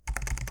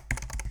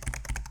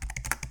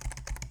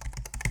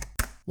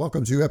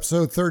Welcome to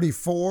episode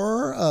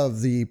 34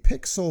 of the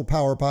Pixel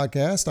Power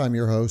Podcast. I'm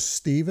your host,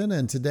 Steven,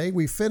 and today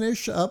we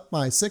finish up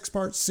my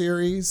 6-part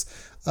series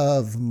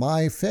of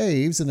My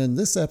Faves. And in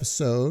this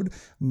episode,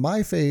 My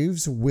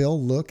Faves will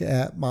look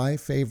at my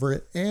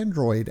favorite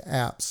Android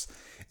apps.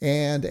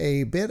 And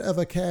a bit of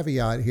a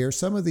caveat here,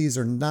 some of these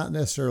are not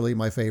necessarily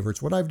my favorites.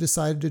 What I've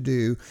decided to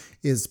do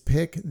is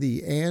pick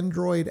the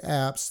Android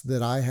apps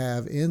that I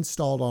have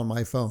installed on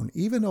my phone.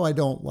 Even though I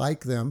don't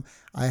like them,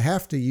 I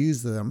have to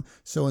use them.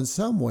 So in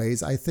some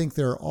ways, I think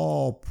they're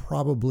all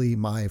probably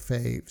my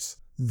faves.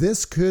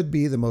 This could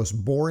be the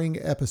most boring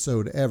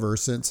episode ever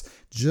since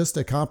just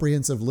a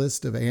comprehensive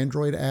list of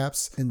Android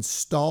apps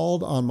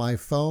installed on my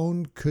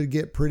phone could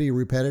get pretty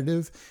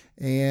repetitive.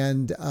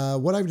 And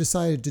what I've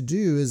decided to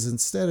do is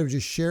instead of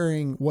just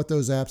sharing what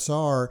those apps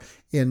are,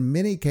 in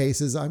many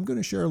cases, I'm going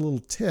to share a little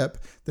tip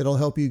that'll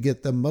help you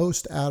get the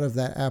most out of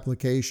that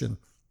application.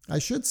 I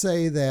should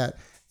say that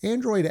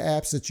Android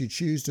apps that you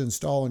choose to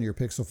install on your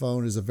Pixel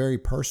phone is a very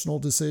personal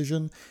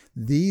decision.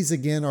 These,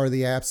 again, are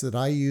the apps that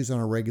I use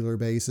on a regular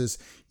basis.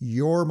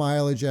 Your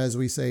mileage, as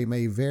we say,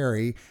 may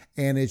vary,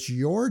 and it's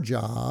your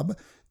job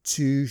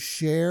to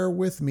share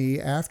with me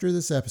after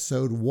this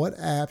episode what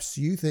apps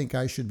you think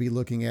I should be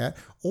looking at,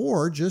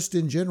 or just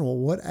in general,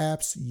 what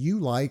apps you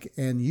like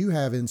and you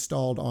have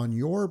installed on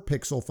your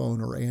Pixel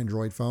phone or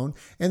Android phone,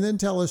 and then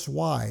tell us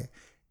why.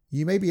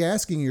 You may be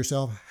asking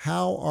yourself,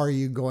 how are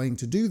you going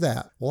to do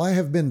that? Well, I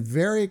have been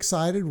very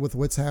excited with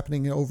what's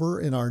happening over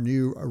in our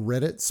new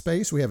Reddit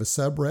space. We have a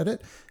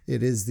subreddit.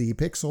 It is the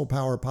Pixel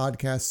Power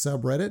Podcast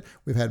subreddit.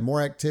 We've had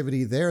more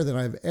activity there than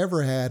I've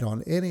ever had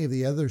on any of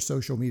the other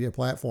social media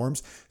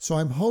platforms. So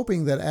I'm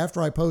hoping that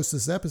after I post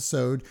this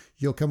episode,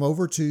 you'll come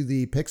over to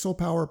the Pixel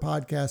Power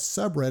Podcast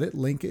subreddit,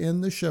 link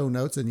in the show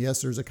notes. And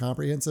yes, there's a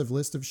comprehensive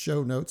list of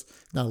show notes,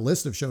 not a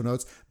list of show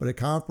notes, but a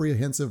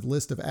comprehensive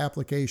list of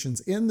applications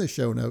in the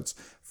show notes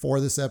for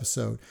this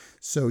episode.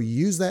 So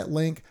use that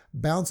link,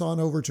 bounce on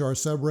over to our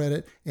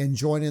subreddit, and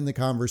join in the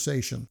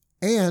conversation.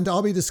 And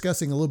I'll be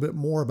discussing a little bit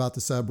more about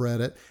the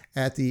subreddit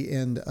at the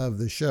end of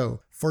the show.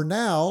 For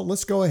now,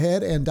 let's go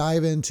ahead and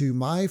dive into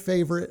my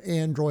favorite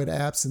Android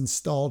apps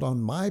installed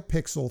on my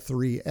Pixel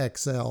 3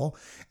 XL.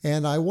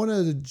 And I want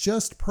to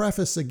just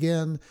preface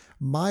again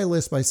my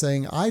list by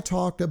saying I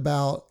talked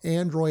about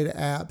Android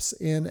apps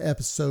in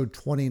episode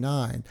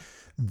 29.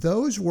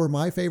 Those were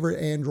my favorite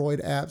Android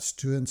apps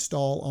to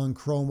install on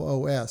Chrome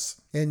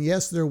OS. And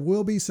yes, there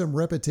will be some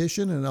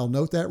repetition, and I'll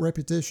note that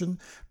repetition,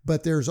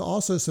 but there's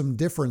also some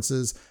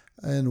differences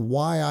in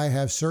why I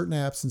have certain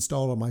apps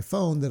installed on my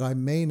phone that I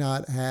may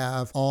not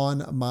have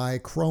on my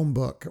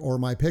Chromebook or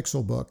my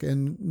Pixelbook.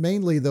 And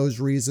mainly those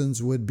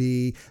reasons would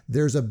be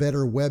there's a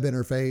better web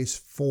interface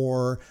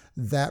for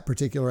that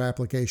particular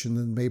application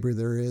than maybe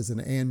there is an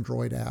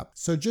Android app.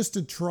 So just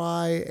to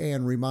try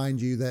and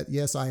remind you that,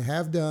 yes, I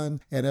have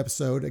done an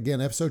episode,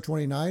 again, episode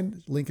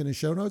 29, link in the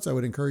show notes. I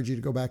would encourage you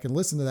to go back and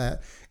listen to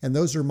that. And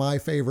those are my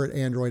favorite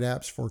Android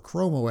apps for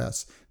Chrome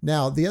OS.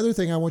 Now, the other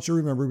thing I want you to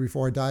remember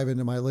before I dive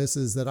into my list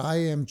is that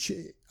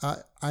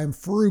I'm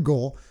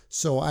frugal,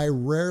 so I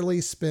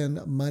rarely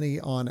spend money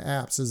on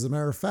apps. As a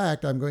matter of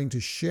fact, I'm going to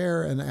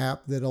share an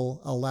app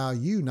that'll allow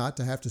you not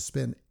to have to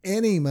spend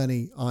any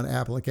money on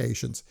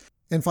applications.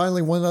 And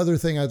finally, one other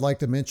thing I'd like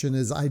to mention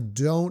is I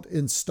don't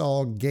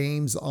install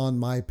games on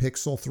my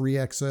Pixel 3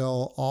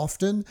 XL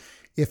often.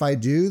 If I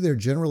do, they're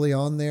generally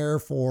on there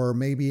for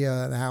maybe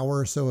an hour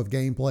or so of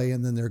gameplay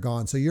and then they're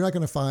gone. So you're not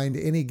going to find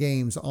any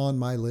games on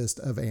my list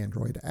of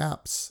Android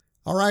apps.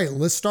 All right,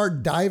 let's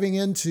start diving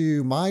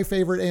into my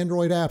favorite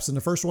Android apps. And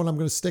the first one I'm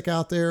going to stick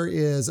out there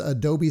is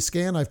Adobe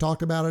Scan. I've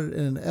talked about it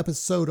in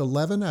episode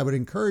 11. I would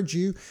encourage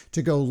you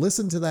to go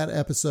listen to that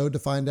episode to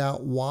find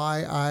out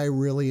why I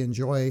really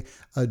enjoy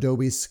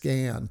Adobe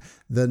Scan.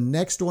 The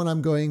next one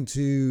I'm going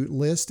to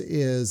list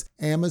is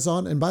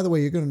Amazon. And by the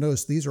way, you're going to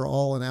notice these are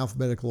all in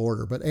alphabetical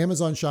order, but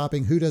Amazon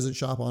shopping, who doesn't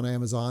shop on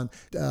Amazon?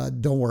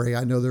 Don't worry.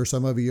 I know there are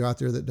some of you out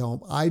there that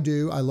don't. I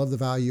do. I love the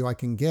value I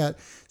can get.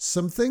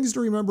 Some things to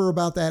remember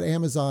about that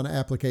Amazon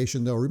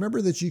application though.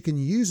 Remember that you can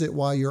use it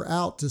while you're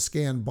out to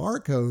scan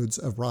barcodes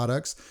of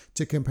products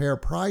to compare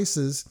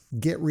prices,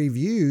 get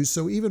reviews.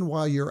 So even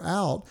while you're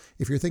out,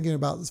 if you're thinking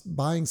about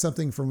buying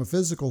something from a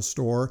physical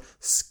store,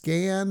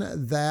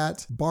 scan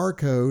that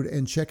barcode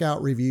and check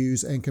out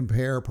reviews and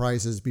compare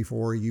prices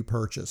before you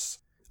purchase.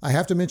 I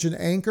have to mention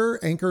Anchor.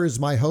 Anchor is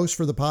my host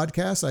for the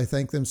podcast. I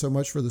thank them so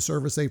much for the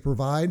service they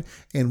provide.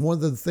 And one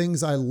of the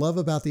things I love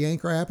about the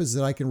Anchor app is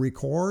that I can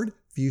record,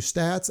 view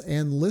stats,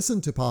 and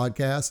listen to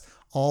podcasts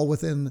all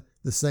within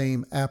the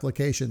same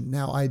application.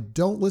 Now, I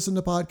don't listen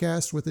to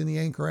podcasts within the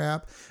Anchor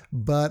app,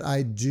 but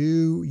I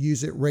do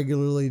use it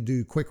regularly to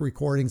do quick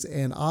recordings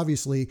and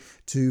obviously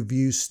to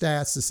view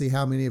stats to see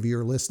how many of you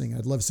are listening.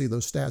 I'd love to see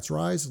those stats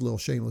rise, a little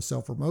shameless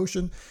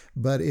self-promotion.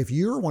 But if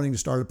you're wanting to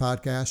start a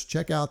podcast,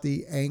 check out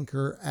the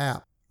Anchor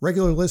app.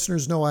 Regular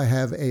listeners know I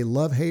have a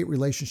love-hate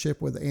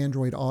relationship with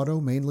Android Auto,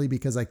 mainly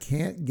because I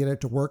can't get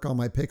it to work on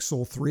my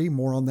Pixel 3.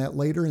 More on that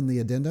later in the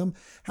addendum.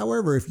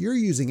 However, if you're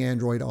using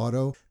Android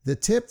Auto, the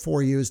tip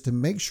for you is to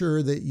make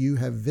sure that you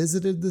have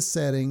visited the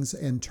settings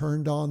and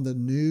turned on the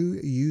new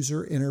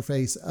user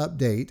interface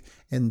update,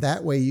 and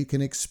that way you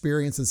can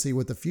experience and see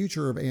what the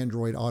future of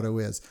Android Auto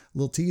is. A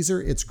little teaser,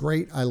 it's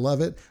great. I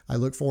love it. I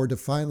look forward to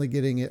finally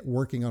getting it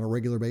working on a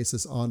regular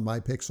basis on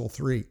my Pixel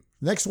 3.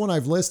 Next one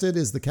I've listed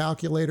is the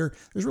calculator.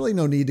 There's really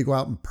no need to go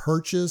out and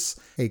purchase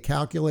a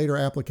calculator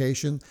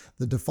application.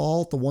 The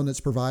default, the one that's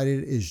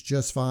provided, is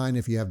just fine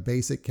if you have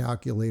basic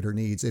calculator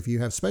needs. If you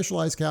have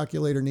specialized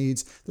calculator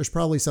needs, there's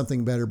probably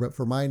something better, but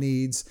for my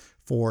needs,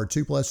 for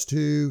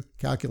 2+2,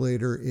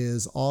 calculator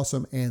is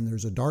awesome, and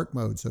there's a dark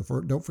mode, so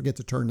don't forget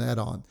to turn that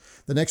on.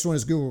 The next one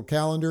is Google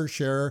Calendar.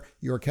 Share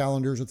your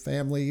calendars with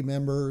family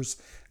members.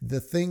 The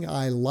thing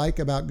I like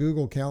about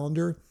Google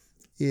Calendar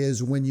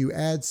is when you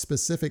add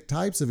specific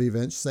types of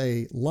events,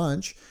 say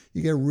lunch,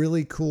 you get a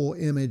really cool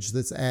image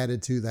that's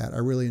added to that. I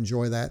really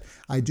enjoy that.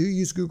 I do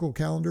use Google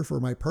Calendar for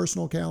my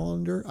personal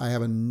calendar. I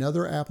have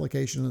another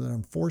application that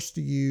I'm forced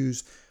to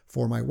use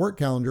for my work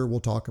calendar.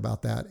 We'll talk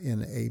about that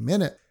in a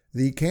minute.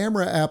 The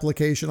camera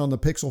application on the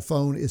Pixel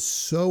phone is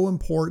so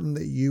important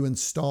that you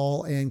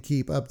install and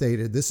keep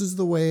updated. This is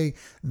the way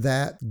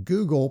that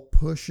Google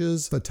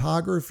pushes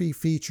photography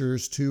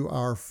features to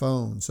our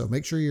phone. So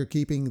make sure you're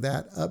keeping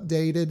that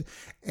updated,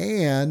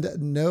 and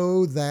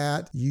know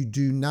that you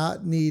do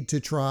not need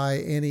to try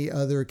any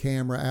other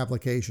camera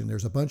application.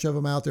 There's a bunch of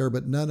them out there,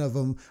 but none of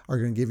them are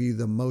going to give you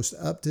the most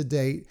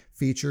up-to-date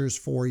features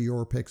for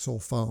your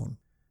Pixel phone.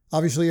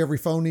 Obviously, every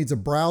phone needs a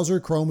browser.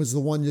 Chrome is the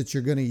one that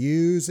you're going to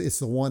use. It's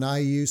the one I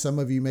use. Some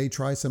of you may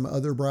try some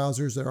other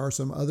browsers. There are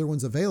some other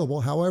ones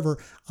available. However,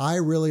 I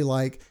really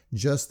like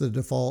just the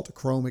default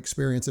Chrome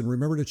experience. And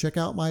remember to check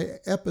out my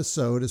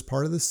episode as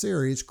part of the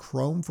series,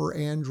 Chrome for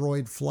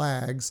Android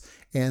Flags.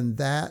 And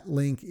that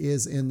link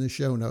is in the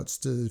show notes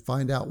to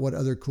find out what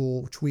other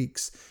cool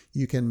tweaks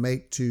you can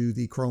make to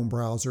the Chrome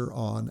browser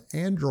on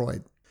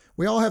Android.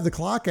 We all have the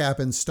clock app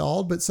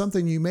installed, but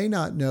something you may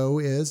not know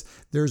is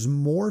there's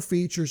more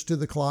features to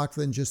the clock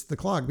than just the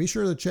clock. Be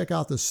sure to check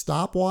out the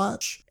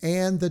stopwatch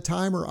and the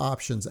timer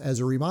options. As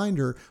a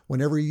reminder,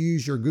 whenever you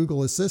use your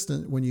Google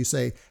Assistant, when you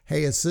say,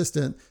 "Hey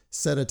Assistant,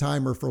 set a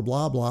timer for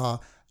blah, blah,"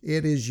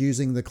 it is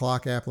using the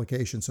clock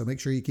application. So make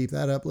sure you keep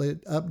that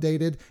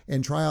updated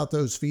and try out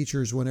those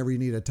features whenever you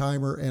need a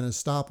timer and a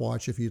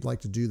stopwatch if you'd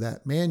like to do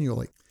that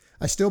manually.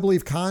 I still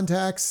believe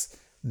contacts,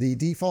 the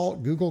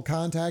default Google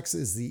Contacts,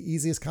 is the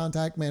easiest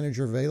contact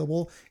manager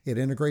available. It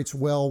integrates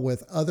well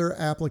with other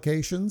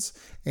applications,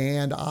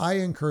 and I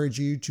encourage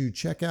you to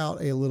check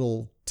out a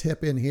little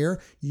tip in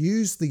here.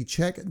 Use the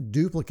check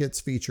duplicates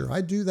feature.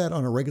 I do that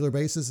on a regular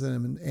basis,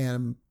 and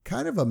am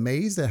kind of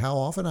amazed at how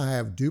often I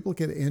have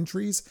duplicate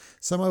entries.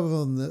 Some of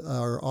them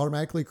are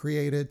automatically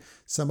created.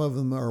 Some of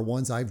them are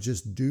ones I've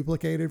just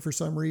duplicated for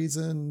some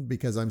reason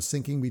because I'm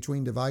syncing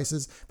between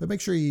devices. But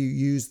make sure you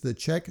use the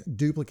check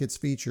duplicates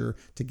feature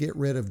to get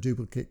rid of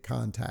duplicate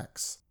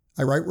contacts.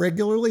 I write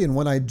regularly, and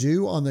when I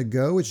do on the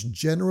go, it's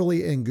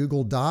generally in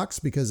Google Docs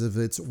because of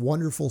its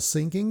wonderful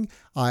syncing.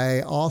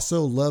 I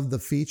also love the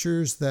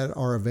features that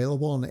are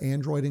available on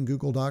Android and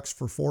Google Docs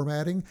for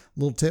formatting.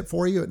 Little tip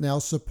for you, it now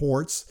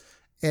supports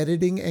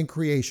editing and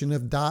creation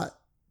of .docx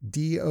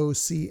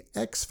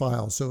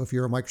files. So if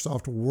you're a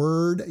Microsoft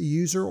Word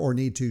user or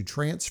need to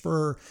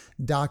transfer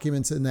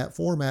documents in that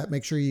format,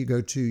 make sure you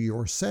go to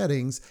your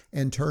settings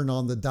and turn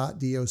on the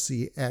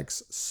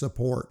 .docx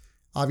support.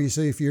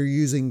 Obviously, if you're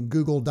using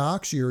Google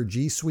Docs, you're a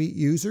G Suite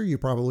user, you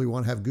probably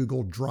want to have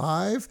Google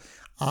Drive.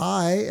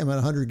 I am a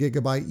 100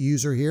 gigabyte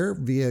user here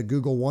via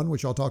Google One,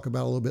 which I'll talk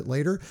about a little bit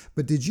later.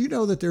 But did you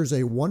know that there's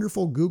a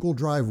wonderful Google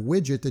Drive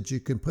widget that you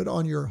can put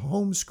on your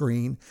home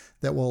screen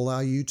that will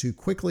allow you to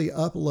quickly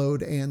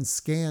upload and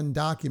scan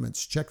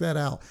documents? Check that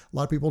out. A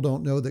lot of people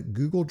don't know that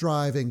Google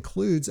Drive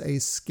includes a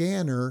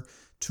scanner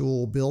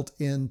tool built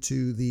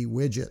into the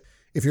widget.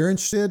 If you're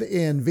interested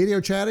in video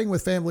chatting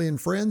with family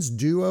and friends,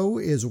 Duo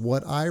is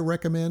what I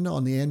recommend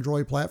on the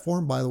Android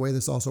platform. By the way,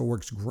 this also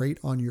works great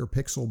on your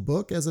Pixel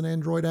Book as an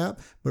Android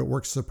app, but it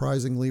works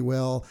surprisingly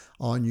well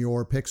on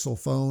your Pixel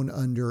phone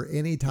under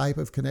any type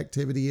of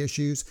connectivity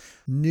issues.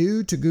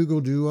 New to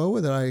Google Duo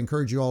that I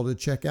encourage you all to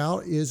check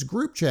out is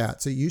group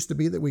chats. It used to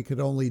be that we could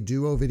only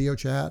Duo video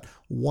chat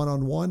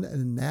one-on-one,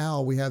 and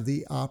now we have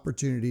the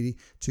opportunity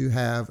to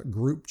have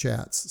group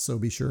chats. So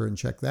be sure and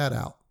check that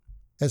out.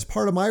 As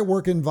part of my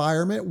work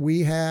environment,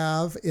 we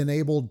have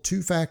enabled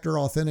two-factor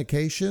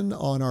authentication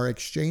on our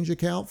Exchange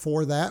account.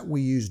 For that,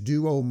 we use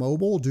Duo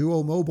Mobile.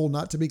 Duo Mobile,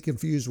 not to be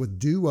confused with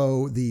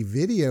Duo, the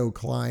video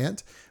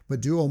client,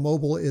 but Duo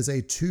Mobile is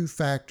a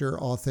two-factor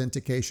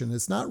authentication.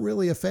 It's not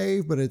really a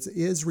fave, but it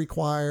is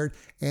required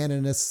and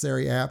a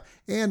necessary app.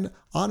 And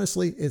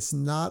honestly, it's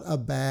not a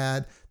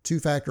bad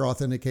two-factor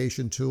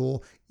authentication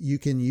tool. You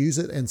can use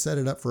it and set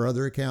it up for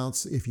other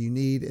accounts if you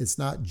need. It's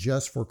not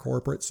just for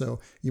corporate,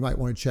 so you might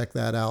want to check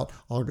that out.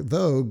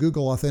 Although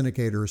Google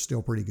Authenticator is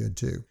still pretty good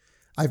too.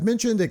 I've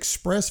mentioned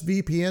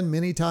ExpressVPN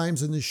many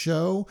times in the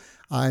show.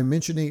 I'm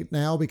mentioning it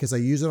now because I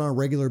use it on a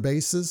regular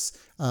basis.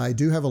 I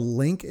do have a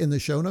link in the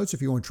show notes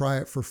if you want to try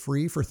it for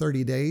free for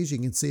 30 days. You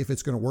can see if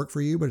it's going to work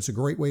for you, but it's a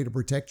great way to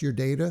protect your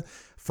data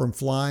from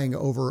flying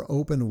over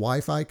open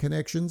Wi-Fi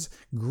connections.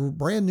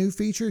 Brand new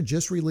feature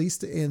just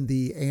released in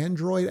the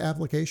Android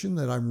application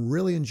that I'm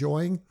really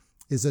enjoying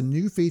is a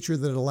new feature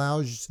that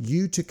allows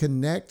you to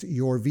connect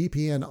your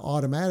VPN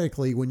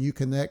automatically when you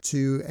connect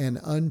to an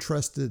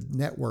untrusted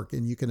network,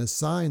 and you can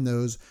assign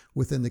those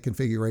within the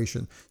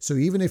configuration. So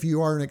even if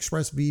you are an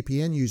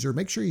ExpressVPN user,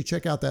 make sure you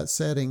check out that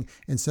setting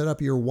and set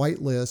up your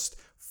whitelist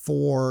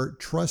for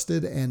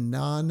trusted and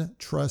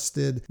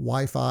non-trusted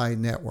Wi-Fi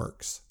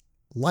networks.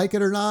 Like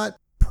it or not,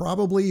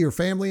 probably your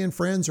family and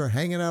friends are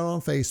hanging out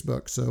on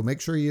Facebook. So make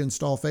sure you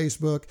install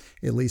Facebook.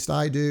 At least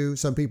I do.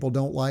 Some people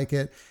don't like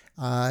it.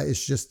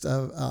 It's just,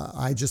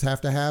 I just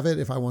have to have it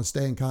if I want to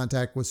stay in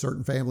contact with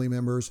certain family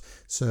members.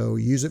 So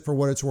use it for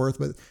what it's worth.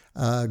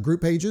 But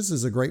group pages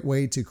is a great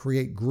way to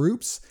create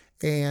groups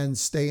and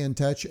stay in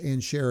touch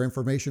and share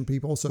information,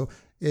 people. So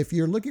if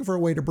you're looking for a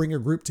way to bring a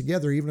group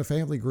together, even a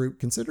family group,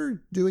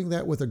 consider doing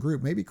that with a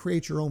group. Maybe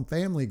create your own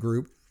family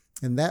group.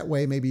 And that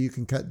way, maybe you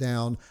can cut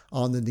down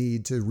on the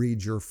need to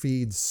read your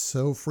feeds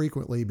so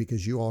frequently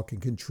because you all can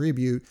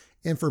contribute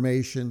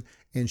information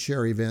and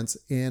share events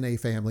in a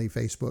family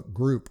Facebook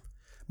group.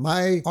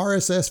 My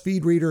RSS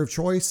feed reader of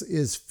choice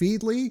is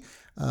Feedly.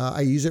 I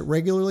use it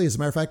regularly. As a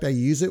matter of fact, I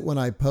use it when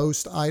I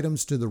post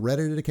items to the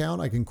Reddit account.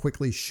 I can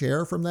quickly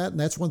share from that. And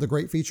that's one of the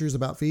great features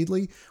about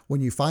Feedly.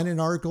 When you find an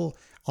article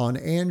on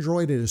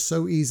Android, it is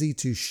so easy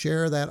to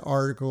share that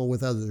article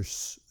with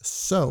others.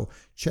 So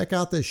check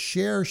out the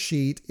share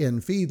sheet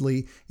in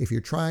Feedly if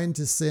you're trying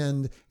to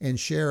send and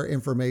share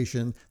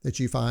information that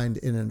you find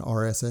in an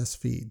RSS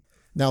feed.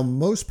 Now,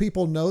 most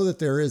people know that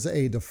there is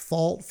a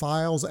default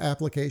files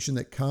application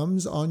that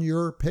comes on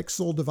your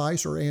Pixel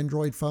device or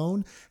Android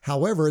phone.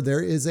 However,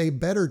 there is a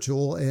better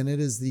tool, and it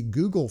is the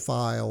Google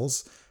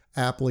Files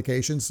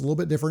application. It's a little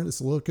bit different. It's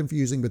a little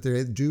confusing, but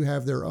they do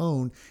have their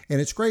own. And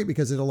it's great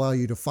because it allows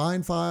you to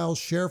find files,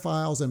 share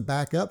files, and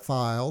back up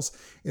files.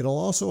 It'll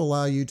also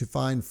allow you to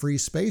find free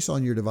space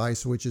on your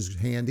device, which is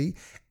handy.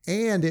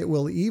 And it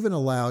will even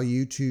allow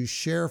you to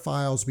share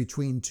files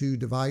between two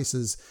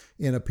devices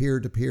in a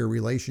peer-to-peer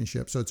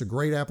relationship. So it's a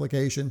great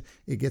application.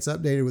 It gets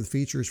updated with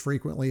features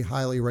frequently.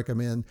 Highly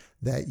recommend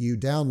that you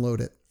download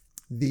it.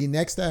 The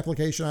next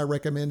application I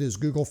recommend is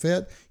Google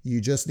Fit. You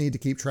just need to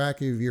keep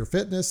track of your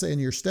fitness and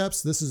your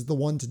steps. This is the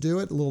one to do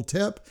it. A little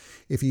tip,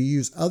 if you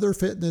use other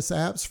fitness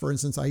apps, for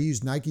instance, I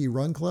use Nike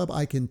Run Club,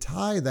 I can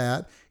tie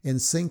that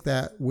and sync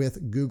that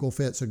with Google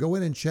Fit. So go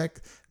in and check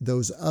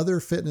those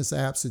other fitness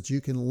apps that you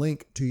can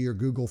link to your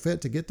Google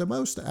Fit to get the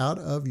most out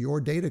of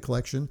your data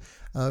collection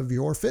of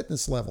your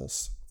fitness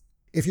levels.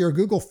 If you're a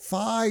Google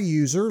Fi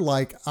user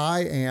like I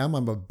am,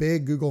 I'm a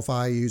big Google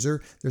Fi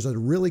user, there's a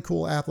really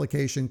cool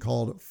application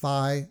called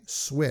Fi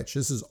Switch.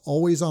 This is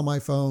always on my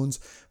phones.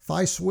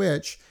 Fi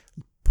Switch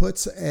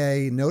puts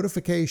a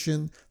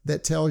notification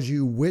that tells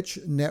you which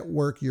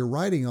network you're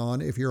riding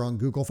on if you're on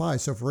Google Fi.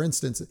 So for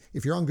instance,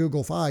 if you're on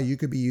Google Fi, you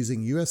could be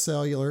using US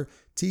Cellular,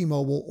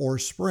 T-Mobile, or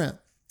Sprint.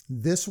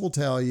 This will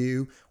tell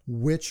you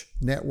which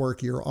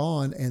network you're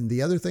on. And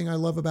the other thing I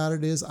love about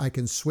it is I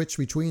can switch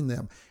between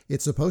them.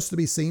 It's supposed to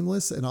be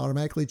seamless and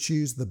automatically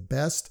choose the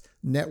best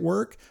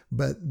network,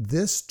 but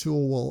this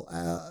tool will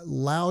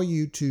allow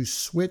you to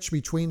switch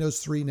between those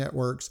three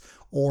networks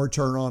or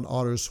turn on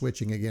auto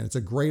switching again. It's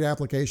a great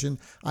application.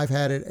 I've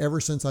had it ever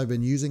since I've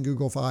been using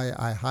Google Fi.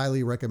 I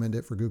highly recommend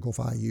it for Google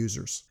Fi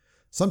users.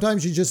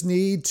 Sometimes you just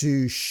need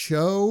to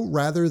show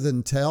rather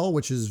than tell,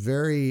 which is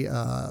very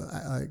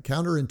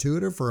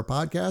counterintuitive for a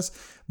podcast,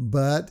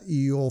 but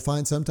you'll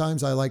find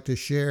sometimes I like to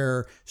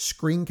share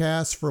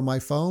screencasts from my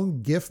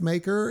phone.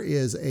 GIFmaker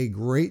is a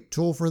great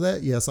tool for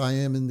that. Yes, I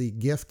am in the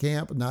GIF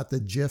camp, not the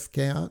GIF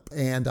camp,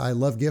 and I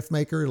love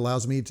GIFmaker. It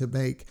allows me to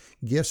make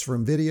GIFs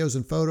from videos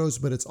and photos,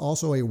 but it's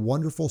also a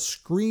wonderful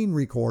screen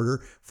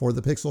recorder for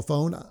the Pixel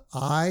phone.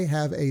 I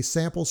have a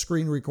sample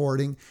screen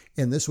recording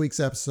in this week's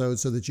episode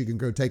so that you can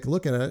go take a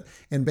look at it.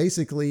 And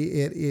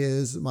basically it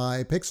is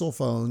my Pixel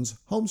phone's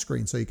home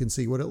screen, so you can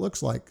see what it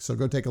looks like. So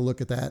go take a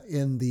look at that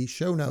in the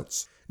show notes.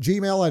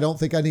 Gmail, I don't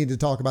think I need to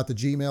talk about the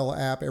Gmail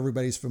app.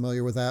 Everybody's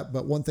familiar with that.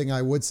 But one thing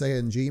I would say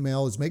in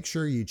Gmail is make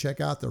sure you check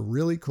out the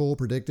really cool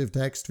predictive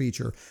text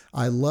feature.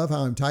 I love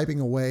how I'm typing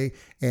away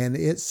and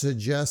it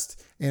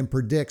suggests and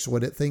predicts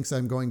what it thinks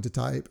I'm going to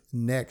type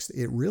next.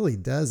 It really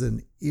does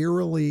an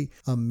eerily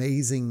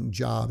amazing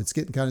job. It's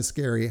getting kind of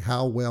scary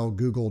how well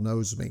Google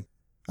knows me.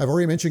 I've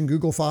already mentioned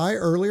Google Fi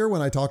earlier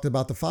when I talked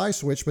about the Fi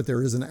Switch, but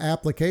there is an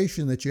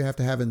application that you have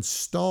to have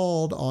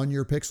installed on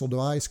your Pixel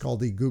device called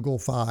the Google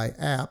Fi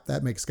app.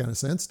 That makes kind of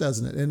sense,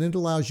 doesn't it? And it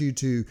allows you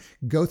to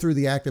go through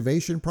the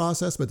activation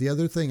process. But the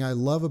other thing I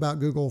love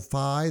about Google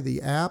Fi,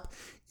 the app,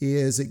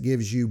 is it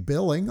gives you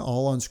billing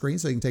all on screen,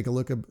 so you can take a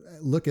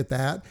look at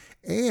that.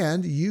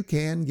 And you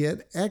can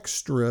get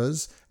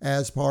extras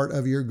as part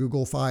of your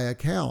Google Fi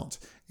account.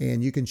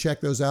 And you can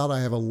check those out.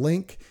 I have a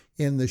link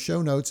in the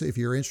show notes if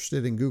you're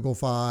interested in Google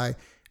Fi,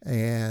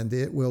 and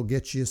it will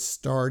get you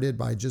started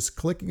by just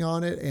clicking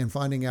on it and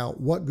finding out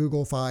what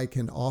Google Fi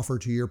can offer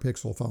to your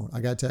Pixel phone.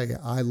 I got to tell you,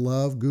 I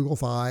love Google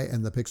Fi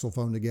and the Pixel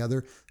phone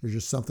together. There's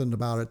just something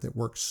about it that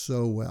works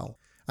so well.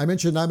 I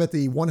mentioned I'm at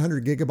the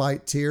 100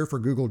 gigabyte tier for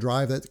Google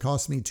Drive. That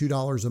costs me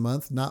 $2 a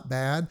month. Not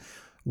bad.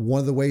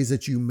 One of the ways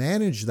that you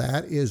manage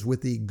that is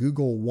with the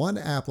Google One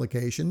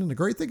application. And the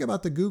great thing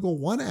about the Google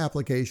One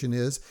application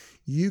is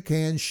I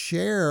can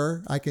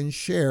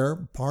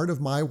share part of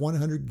my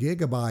 100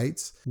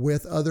 gigabytes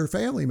with other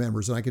family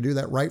members. And I can do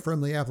that right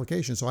from the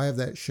application. So I have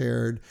that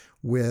shared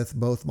with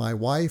both my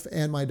wife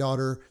and my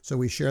daughter. So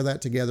we share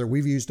that together.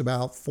 We've used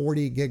about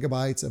 40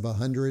 gigabytes of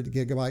 100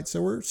 gigabytes.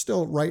 So we're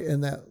still right in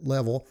that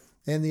level.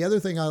 And the other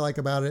thing I like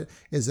about it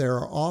is there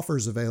are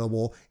offers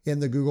available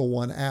in the Google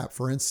One app.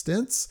 For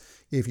instance,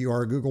 if you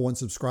are a Google One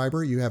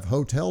subscriber, you have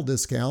hotel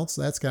discounts.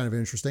 That's kind of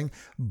interesting.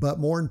 But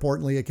more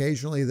importantly,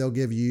 occasionally they'll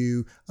give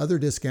you other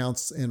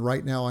discounts. And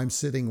right now I'm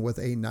sitting with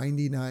a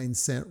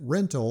 99-cent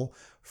rental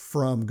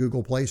from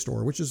Google Play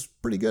Store, which is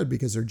pretty good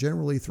because they're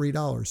generally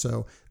 $3.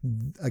 So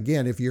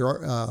again, if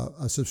you're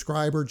a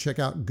subscriber, check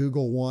out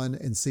Google One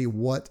and see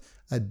what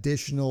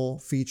additional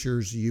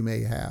features you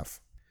may have.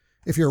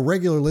 If you're a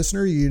regular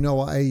listener, you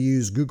know I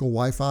use Google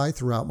Wi-Fi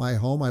throughout my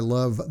home. I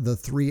love the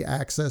 3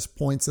 access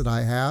points that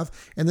I have.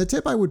 And the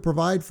tip I would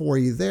provide for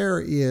you there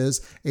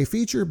is a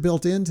feature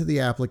built into the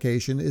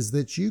application is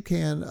that you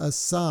can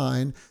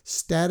assign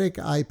static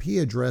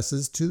IP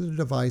addresses to the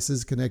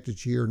devices connected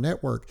to your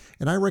network.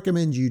 And I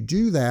recommend you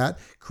do that.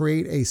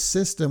 Create a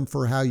system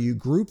for how you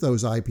group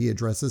those IP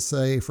addresses.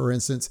 Say, for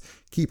instance,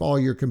 keep all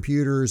your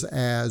computers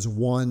as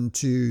 1,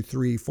 2,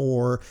 3,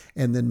 4,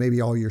 and then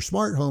maybe all your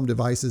smart home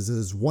devices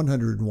as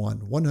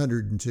 101,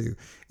 102,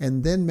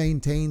 and then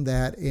maintain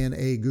that in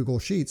a Google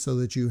Sheet so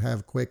that you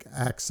have quick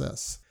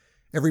access.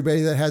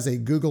 Everybody that has a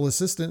Google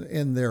Assistant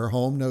in their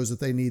home knows that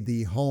they need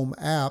the Home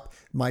app.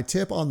 My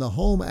tip on the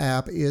Home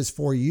app is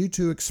for you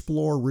to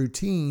explore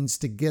routines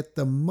to get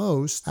the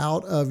most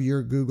out of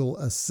your Google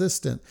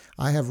Assistant.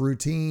 I have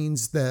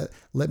routines that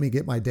let me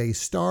get my day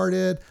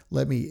started,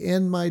 let me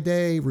end my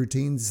day,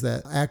 routines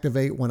that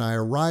activate when I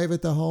arrive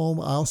at the home.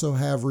 I also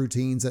have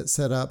routines that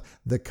set up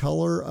the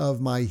color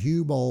of my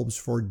Hue bulbs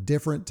for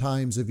different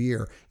times of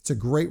year. It's a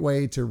great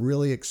way to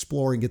really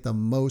explore and get the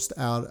most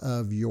out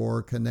of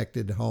your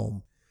connected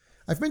home.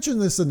 I've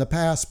mentioned this in the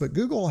past, but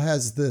Google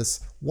has this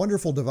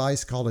wonderful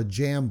device called a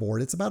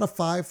Jamboard. It's about a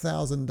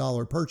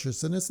 $5,000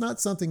 purchase, and it's not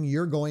something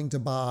you're going to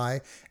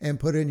buy and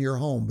put in your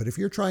home. But if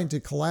you're trying to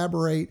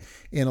collaborate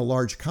in a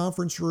large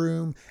conference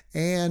room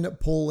and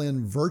pull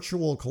in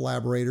virtual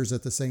collaborators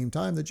at the same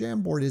time, the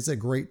Jamboard is a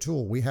great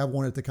tool. We have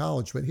one at the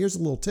college, but here's a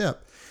little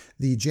tip.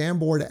 The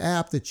Jamboard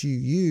app that you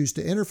use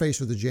to interface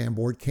with the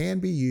Jamboard can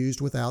be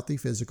used without the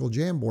physical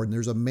Jamboard, and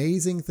there's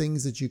amazing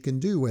things that you can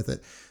do with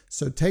it.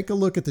 So take a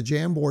look at the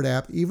Jamboard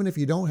app, even if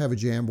you don't have a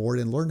Jamboard,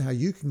 and learn how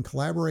you can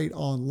collaborate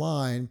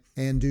online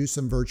and do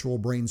some virtual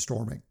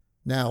brainstorming.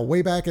 Now,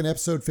 way back in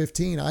episode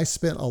 15, I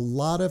spent a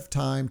lot of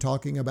time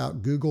talking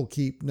about Google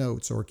Keep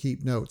Notes or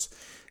Keep Notes.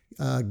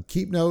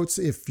 Keep Notes,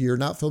 if you're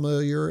not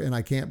familiar, and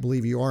I can't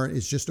believe you aren't,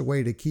 it's just a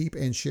way to keep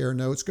and share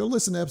notes. Go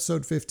listen to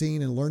episode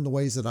 15 and learn the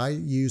ways that I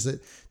use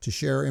it to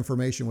share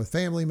information with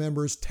family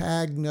members,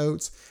 tag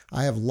notes.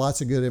 I have lots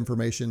of good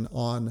information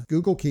on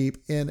Google Keep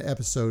in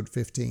episode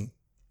 15.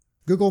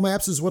 Google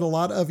Maps is what a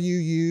lot of you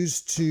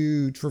use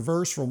to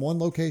traverse from one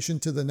location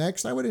to the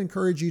next. I would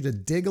encourage you to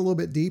dig a little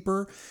bit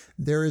deeper.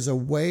 There is a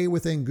way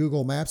within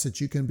Google Maps that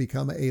you can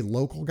become a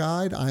local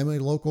guide. I'm a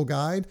local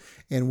guide.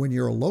 And when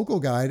you're a local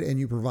guide and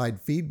you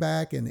provide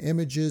feedback and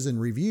images and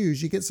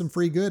reviews, you get some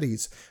free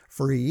goodies.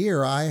 For a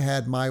year, I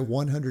had my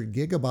 100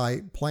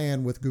 gigabyte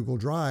plan with Google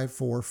Drive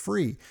for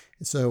free.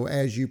 So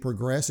as you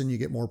progress and you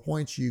get more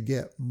points, you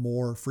get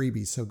more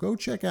freebies. So go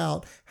check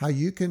out how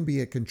you can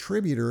be a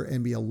contributor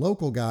and be a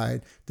local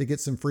guide to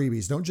get some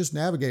freebies. Don't just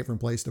navigate from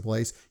place to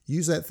place.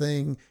 Use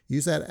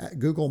that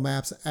Google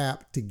Maps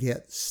app to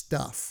get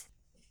stuff.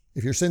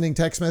 If you're sending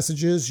text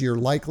messages, you're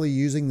likely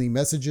using the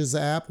Messages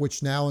app,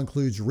 which now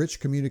includes Rich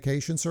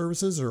Communication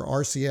Services or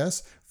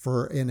RCS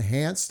for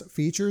enhanced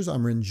features.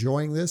 I'm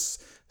enjoying this.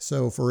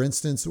 So for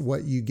instance,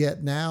 what you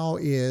get now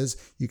is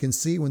you can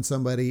see when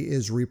somebody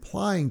is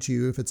replying to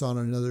you if it's on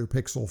another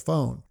Pixel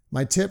phone.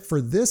 My tip for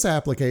this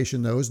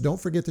application, though, is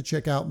don't forget to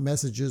check out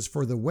Messages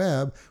for the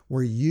web,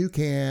 where you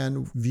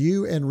can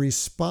view and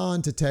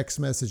respond to text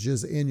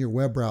messages in your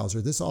web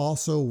browser. This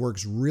also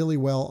works really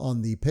well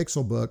on the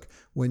Pixelbook.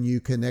 When you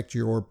connect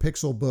your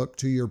Pixelbook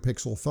to your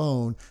Pixel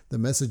phone, the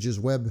Messages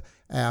web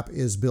app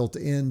is built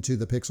into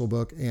the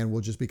Pixelbook and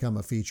will just become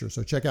a feature.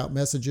 So check out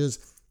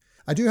Messages.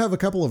 I do have a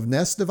couple of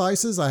Nest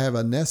devices. I have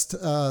a Nest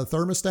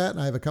thermostat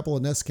and I have a couple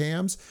of Nest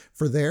cams.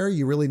 For there,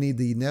 you really need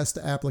the Nest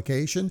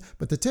application.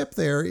 But the tip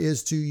there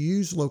is to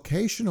use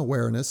location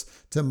awareness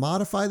to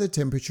modify the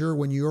temperature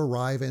when you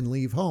arrive and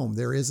leave home.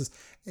 There is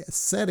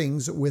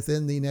settings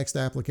within the Nest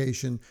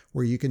application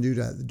where you can do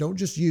that. Don't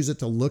just use it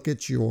to look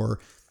at your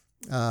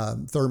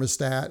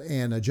thermostat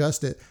and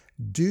adjust it.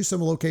 do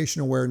some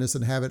location awareness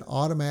and have it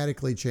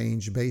automatically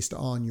change based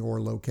on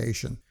your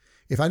location.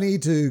 If I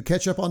need to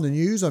catch up on the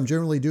news, I'm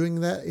generally doing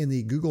that in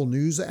the Google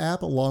News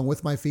app along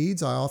with my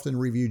feeds. I often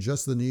review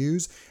just the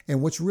news.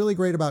 And what's really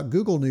great about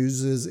Google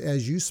News is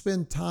as you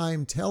spend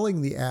time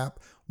telling the app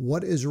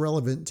what is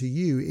relevant to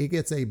you, it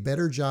gets a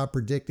better job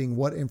predicting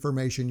what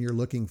information you're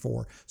looking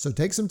for. So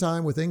take some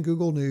time within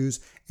Google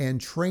News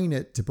and train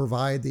it to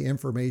provide the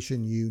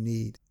information you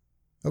need.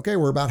 Okay,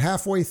 we're about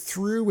halfway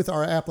through with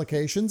our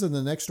applications, and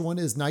the next one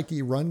is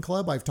Nike Run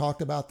Club. I've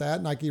talked about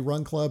that. Nike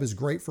Run Club is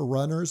great for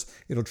runners.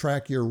 It'll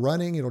track your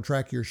running. It'll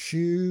track your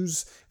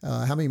shoes,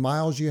 how many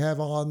miles you have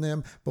on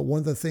them. But one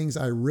of the things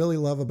I really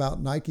love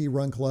about Nike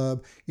Run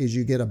Club is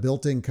you get a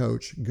built-in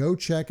coach. Go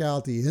check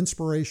out the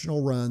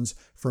inspirational runs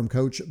from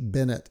Coach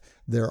Bennett.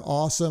 They're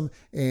awesome.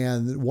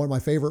 And one of my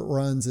favorite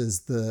runs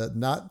is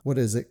what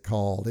is it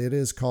called? It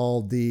is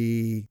called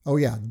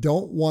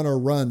Don't Want to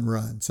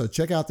Run. So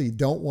check out the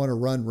Don't Want to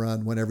Run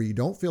whenever you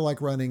don't feel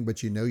like running,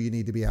 but you know you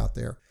need to be out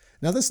there.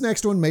 Now, this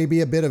next one may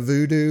be a bit of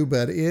voodoo,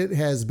 but it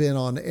has been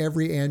on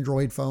every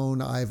Android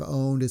phone I've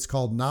owned. It's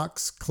called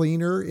Nox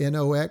Cleaner,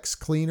 Nox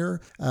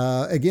Cleaner.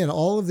 Again,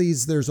 all of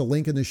these, there's a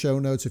link in the show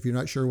notes if you're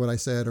not sure what I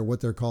said or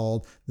what they're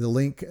called. The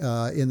link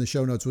in the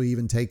show notes will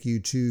even take you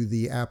to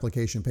the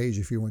application page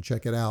if you want to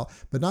check it out.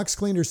 But Nox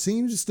Cleaner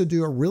seems to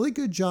do a really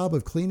good job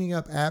of cleaning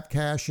up app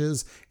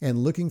caches and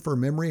looking for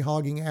memory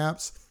hogging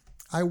apps.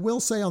 I will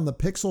say on the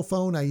Pixel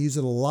phone, I use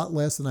it a lot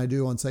less than I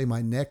do on, say,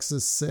 my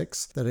Nexus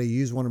 6 that I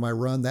use one of my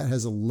run. That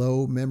has a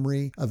low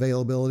memory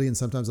availability, and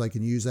sometimes I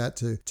can use that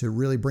to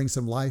really bring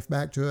some life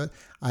back to it.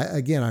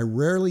 I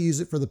rarely use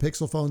it for the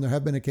Pixel phone. There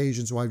have been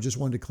occasions where I've just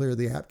wanted to clear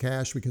the app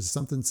cache because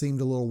something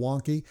seemed a little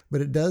wonky,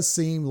 but it does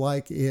seem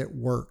like it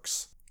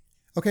works.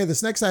 Okay,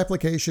 this next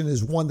application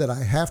is one that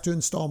I have to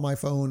install on my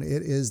phone.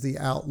 It is the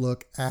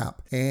Outlook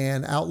app.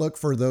 And Outlook,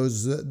 for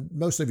those,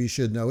 most of you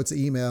should know, it's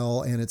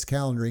email and it's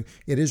calendaring.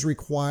 It is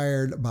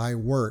required by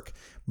work.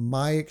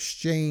 My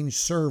Exchange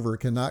server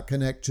cannot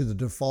connect to the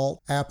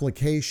default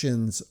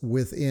applications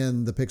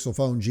within the Pixel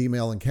phone,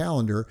 Gmail and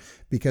Calendar,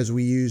 because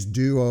we use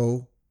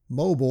Duo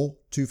Mobile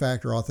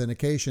two-factor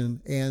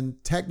authentication, and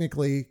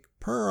technically,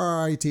 per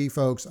our IT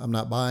folks, I'm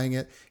not buying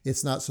it.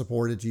 It's not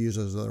supported to use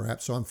those other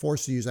apps, so I'm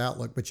forced to use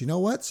Outlook. But you know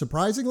what?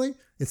 Surprisingly,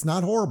 it's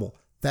not horrible.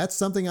 That's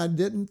something I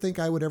didn't think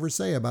I would ever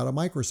say about a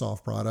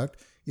Microsoft product.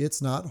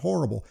 It's not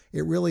horrible.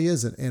 It really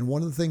isn't. And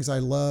one of the things I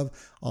love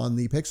on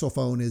the Pixel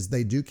phone is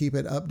they do keep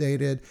it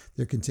updated.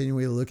 They're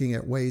continually looking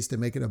at ways to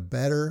make it a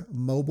better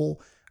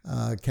mobile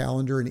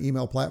calendar and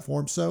email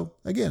platform. So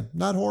again,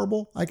 not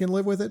horrible. I can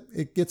live with it.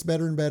 It gets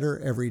better and better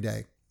every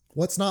day.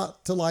 What's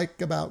not to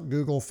like about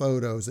Google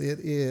Photos? It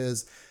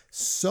is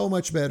so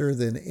much better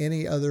than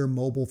any other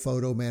mobile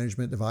photo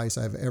management device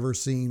I've ever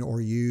seen or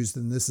used.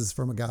 And this is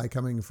from a guy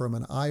coming from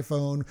an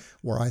iPhone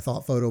where I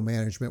thought photo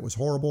management was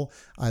horrible.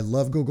 I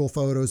love Google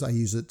Photos. I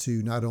use it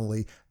to not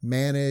only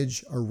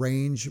manage,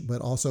 arrange, but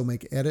also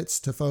make edits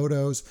to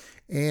photos.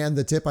 And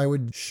the tip I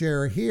would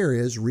share here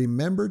is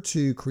remember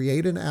to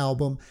create an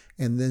album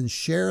and then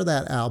share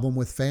that album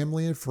with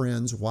family and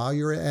friends while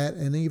you're at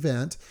an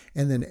event.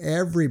 And then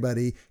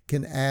everybody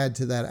can add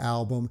to that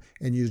album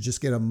and you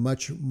just get a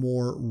much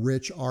more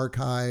rich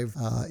archive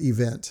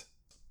event.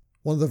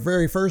 One of the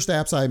very first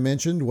apps I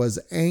mentioned was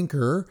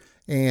Anchor,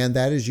 and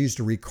that is used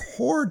to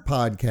record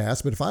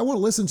podcasts. But if I want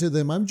to listen to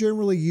them, I'm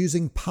generally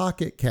using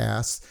Pocket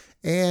Casts.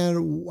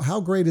 And how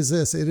great is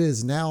this? It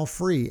is now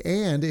free.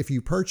 And if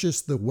you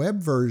purchase the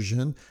web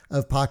version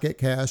of Pocket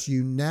Casts,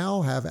 you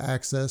now have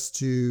access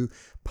to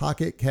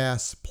Pocket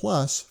Casts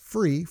Plus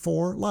free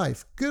for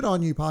life. Good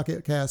on you,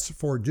 Pocket Casts,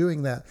 for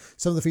doing that.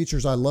 Some of the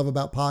features I love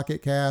about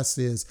Pocket Casts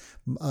is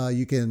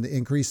you can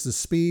increase the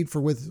speed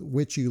with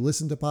which you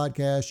listen to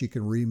podcasts. You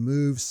can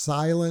remove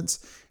silence.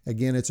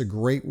 Again, it's a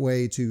great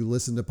way to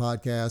listen to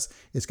podcasts.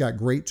 It's got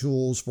great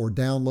tools for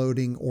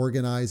downloading,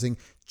 organizing,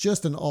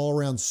 just an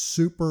all-around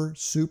super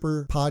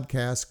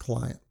podcast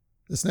client.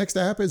 This next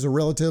app is a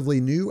relatively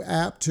new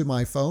app to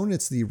my phone.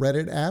 It's the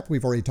Reddit app.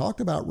 We've already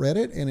talked about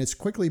Reddit, and it's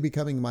quickly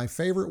becoming my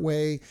favorite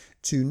way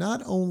to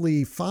not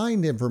only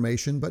find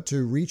information, but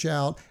to reach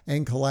out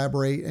and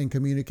collaborate and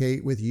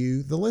communicate with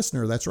you, the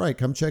listener. That's right.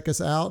 Come check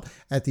us out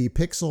at the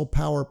Pixel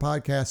Power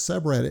Podcast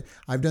subreddit.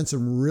 I've done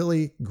some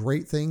really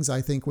great things,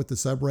 I think, with the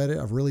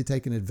subreddit. I've really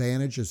taken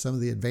advantage of some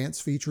of the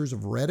advanced features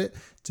of Reddit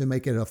to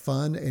make it a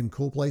fun and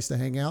cool place to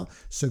hang out.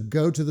 So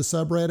go to the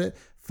subreddit,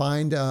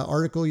 find an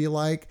article you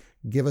like,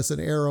 give us an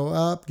arrow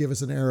up, give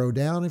us an arrow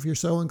down if you're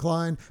so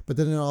inclined, but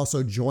then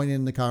also join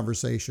in the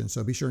conversation.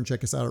 So be sure and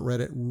check us out at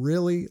Reddit.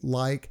 Really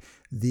like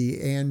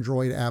the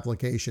Android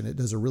application. It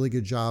does a really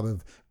good job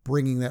of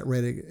bringing that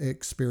Reddit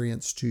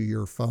experience to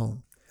your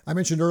phone. I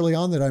mentioned early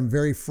on that I'm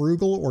very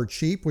frugal or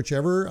cheap,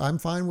 whichever. I'm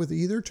fine with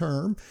either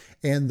term.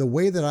 And the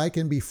way that I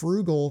can be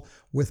frugal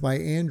with my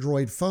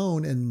Android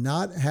phone and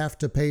not have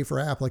to pay for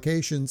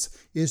applications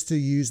is to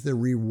use the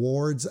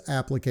rewards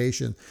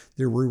application.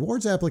 The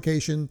rewards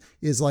application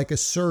is like a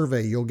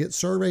survey. You'll get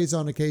surveys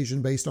on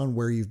occasion based on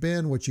where you've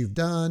been, what you've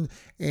done.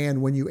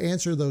 And when you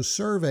answer those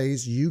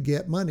surveys, you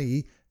get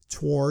money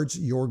towards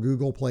your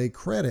Google Play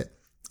credit.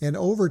 And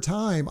over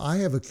time, I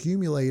have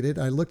accumulated,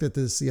 I looked at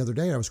this the other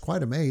day, I was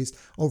quite amazed,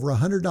 over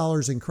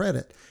 $100 in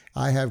credit.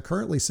 I have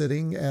currently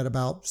sitting at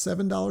about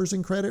 $7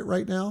 in credit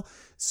right now.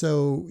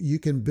 So you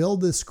can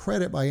build this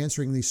credit by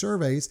answering these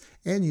surveys,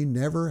 and you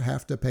never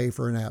have to pay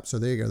for an app. So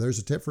there you go. There's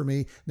a tip for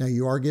me. Now,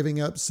 you are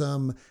giving up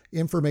some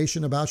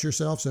information about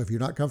yourself. So if you're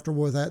not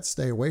comfortable with that,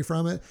 stay away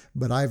from it.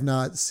 But I've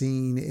not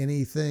seen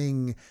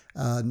anything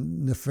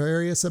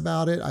nefarious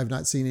about it. I've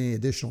not seen any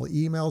additional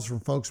emails from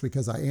folks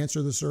because I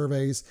answer the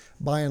surveys.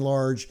 By and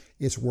large,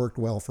 it's worked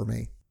well for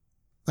me.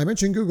 I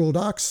mentioned Google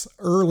Docs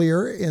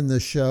earlier in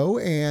the show,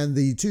 and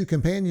the two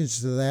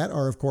companions to that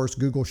are, of course,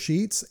 Google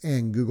Sheets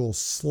and Google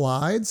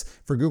Slides.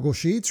 For Google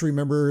Sheets,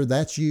 remember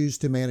that's used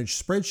to manage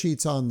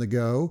spreadsheets on the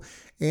go.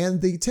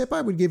 And the tip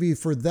I would give you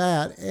for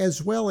that,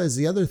 as well as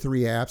the other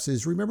three apps,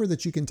 is remember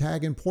that you can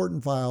tag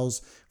important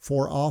files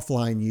for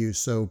offline use.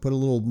 So put a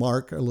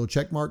little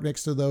check mark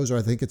next to those, or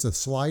I think it's a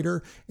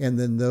slider, and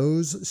then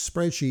those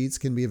spreadsheets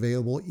can be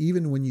available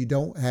even when you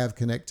don't have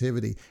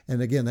connectivity.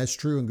 And again, that's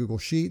true in Google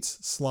Sheets,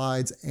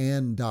 Slides,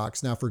 and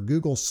Docs. Now for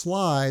Google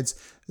Slides,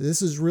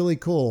 this is really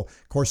cool.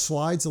 Of course,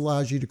 Slides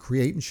allows you to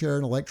create and share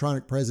an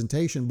electronic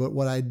presentation, but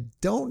what I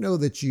don't know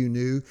that you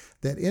knew,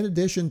 that in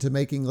addition to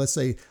making, let's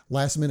say,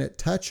 last-minute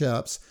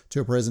touch-ups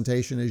to a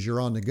presentation as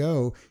you're on the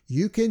go,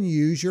 you can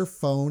use your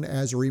phone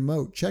as a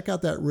remote. Check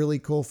out that really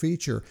cool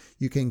feature.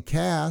 You can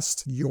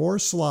cast your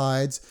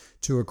slides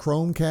to a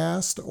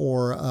Chromecast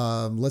or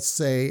let's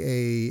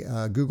say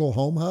a Google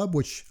Home Hub,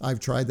 which I've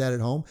tried that at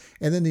home.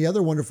 And then the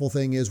other wonderful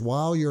thing is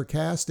while you're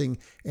casting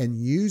and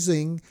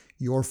using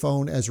your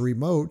phone as a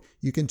remote,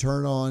 you can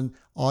turn on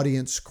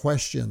audience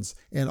questions,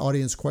 and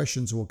audience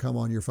questions will come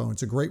on your phone.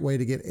 It's a great way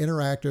to get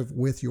interactive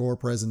with your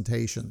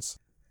presentations.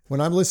 When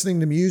I'm listening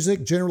to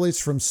music, generally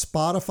it's from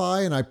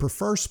Spotify, and I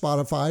prefer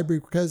Spotify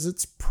because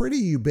it's pretty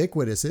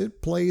ubiquitous.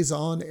 It plays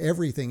on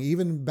everything.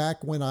 Even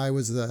back when I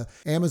was the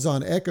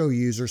Amazon Echo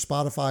user,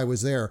 Spotify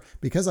was there.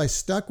 Because I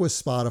stuck with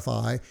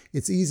Spotify,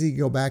 it's easy to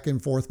go back and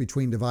forth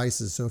between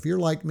devices. So if you're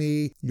like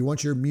me, you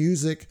want your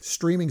music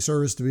streaming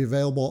service to be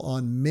available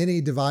on many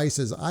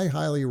devices, I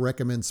highly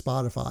recommend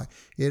Spotify.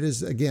 It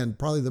is, again,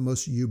 probably the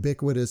most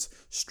ubiquitous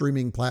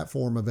streaming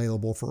platform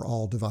available for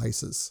all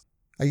devices.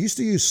 I used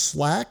to use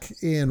Slack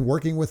in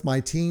working with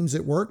my teams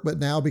at work, but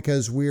now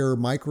because we're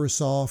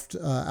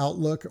Microsoft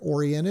Outlook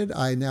oriented,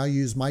 I now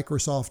use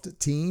Microsoft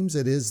Teams.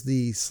 It is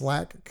the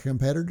Slack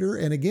competitor.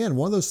 And again,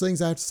 one of those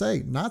things I have to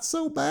say, not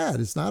so bad.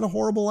 It's not a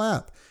horrible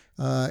app.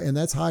 And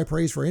that's high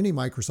praise for any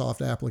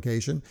Microsoft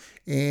application.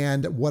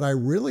 And what I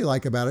really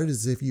like about it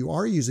is if you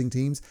are using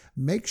Teams,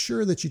 make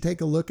sure that you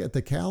take a look at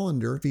the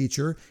calendar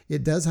feature.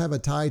 It does have a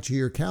tie to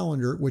your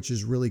calendar, which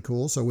is really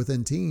cool. So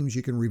within Teams,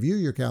 you can review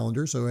your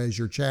calendar. So as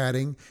you're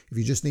chatting, if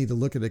you just need to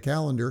look at a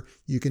calendar,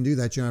 you can do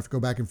that. You don't have to go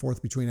back and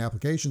forth between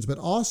applications. But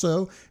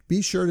also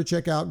be sure to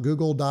check out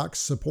Google Docs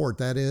support.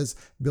 That is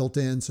built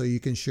in so you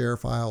can share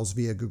files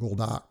via Google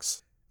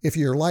Docs. If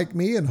you're like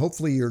me, and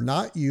hopefully you're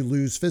not, you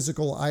lose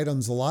physical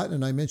items a lot.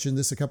 And I mentioned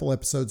this a couple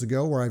episodes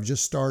ago where I've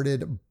just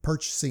started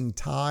purchasing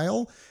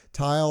Tile.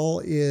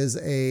 Tile is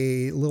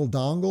a little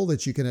dongle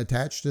that you can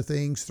attach to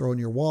things, throw in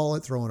your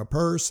wallet, throw in a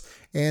purse,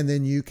 and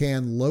then you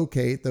can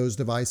locate those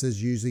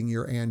devices using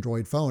your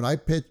Android phone. I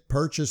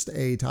purchased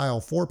a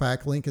Tile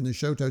 4-pack, link in the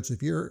show notes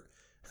if you're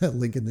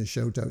link in the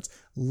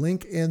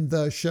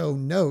show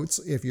notes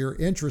if you're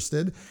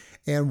interested.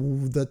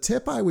 And the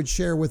tip I would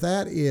share with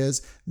that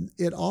is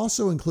it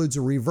also includes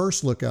a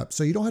reverse lookup.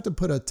 So you don't have to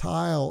put a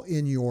tile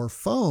in your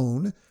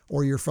phone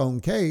or your phone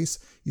case.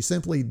 You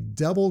simply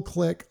double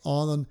click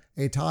on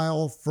a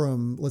tile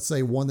from, let's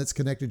say, one that's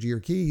connected to your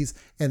keys,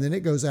 and then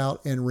it goes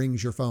out and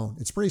rings your phone.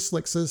 It's a pretty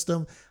slick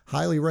system.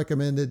 Highly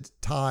recommended.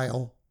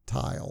 Tile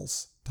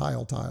tiles.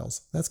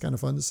 That's kind of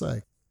fun to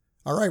say.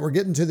 All right, we're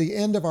getting to the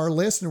end of our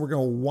list, and we're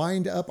going to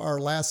wind up our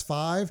last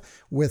 5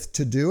 with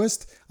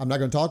Todoist. I'm not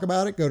going to talk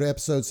about it. Go to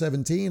episode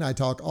 17. I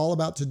talk all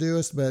about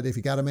Todoist, but if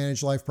you got to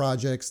manage life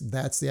projects,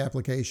 that's the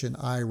application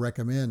I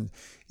recommend.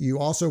 You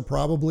also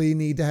probably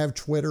need to have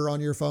Twitter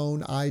on your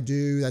phone. I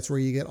do. That's where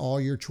you get all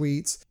your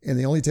tweets. And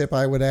the only tip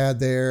I would add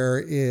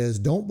there is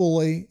don't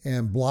bully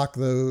and block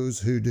those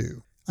who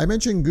do. I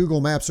mentioned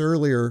Google Maps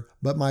earlier,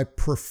 but my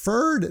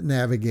preferred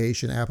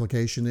navigation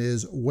application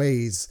is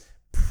Waze.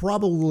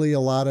 Probably a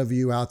lot of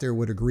you out there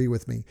would agree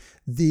with me.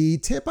 The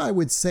tip I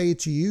would say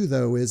to you,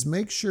 though, is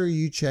make sure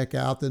you check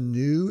out the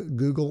new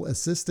Google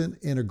Assistant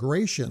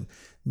integration.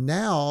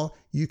 Now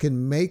you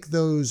can make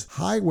those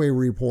highway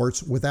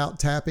reports without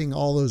tapping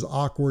all those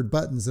awkward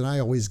buttons, and I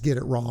always get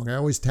it wrong. I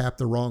always tap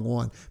the wrong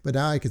one. But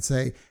now I could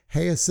say,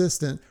 hey,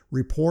 Assistant,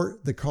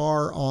 report the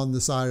car on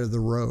the side of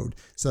the road.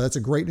 So that's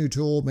a great new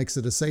tool, makes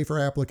it a safer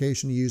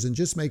application to use, and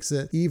just makes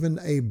it even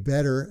a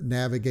better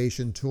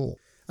navigation tool.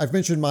 I've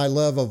mentioned my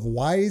love of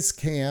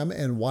Wisecam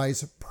and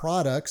Wise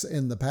products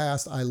in the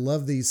past. I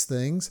love these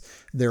things.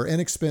 They're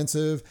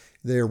inexpensive.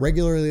 They're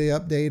regularly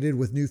updated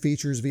with new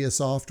features via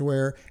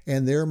software,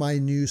 and they're my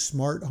new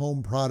smart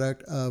home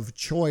product of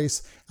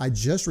choice. I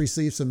just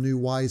received some new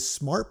Wise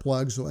smart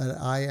plugs that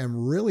I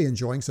am really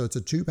enjoying. So it's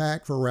a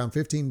 2-pack for around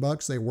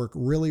 $15. They work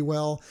really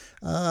well.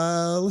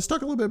 Let's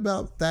talk a little bit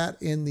about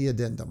that in the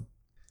addendum.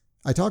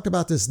 I talked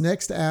about this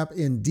next app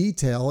in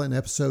detail in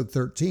episode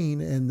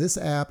 13, and this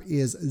app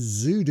is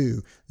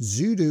Zudu.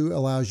 Zudu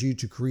allows you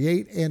to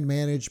create and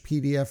manage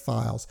PDF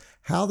files.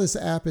 How this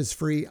app is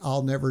free,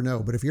 I'll never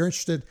know, but if you're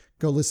interested,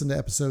 go listen to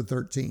episode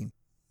 13.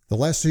 The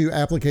last two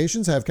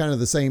applications have kind of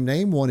the same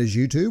name. One is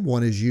YouTube,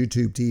 one is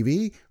YouTube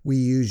TV. We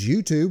use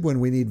YouTube when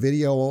we need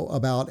video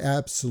about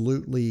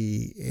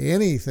absolutely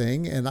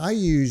anything. And I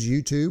use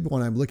YouTube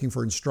when I'm looking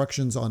for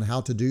instructions on how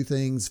to do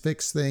things,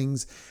 fix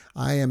things.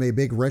 I am a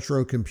big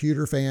retro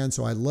computer fan,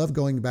 so I love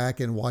going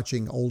back and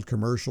watching old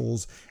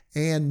commercials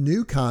and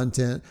new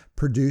content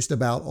produced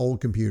about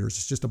old computers.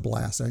 It's just a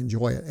blast. I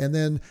enjoy it. And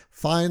then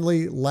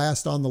finally,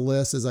 last on the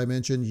list, as I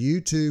mentioned,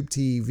 YouTube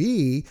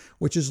TV,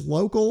 which is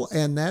local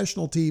and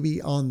national TV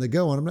on the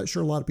go. And I'm not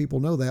sure a lot of people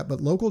know that, but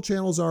local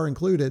channels are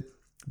included.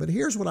 But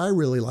here's what I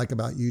really like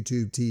about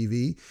YouTube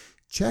TV.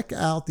 Check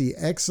out the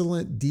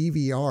excellent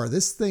DVR.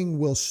 This thing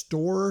will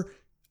store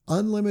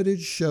unlimited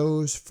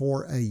shows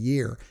for a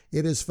year.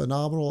 It is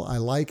phenomenal. I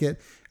like it.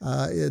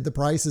 The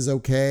price is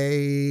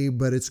okay,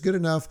 but it's good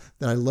enough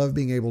that I love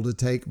being able to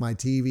take my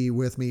TV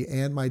with me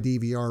and my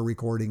DVR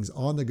recordings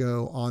on the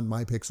go on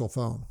my Pixel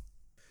phone.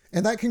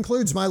 And that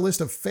concludes my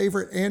list of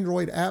favorite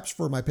Android apps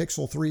for my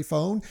Pixel 3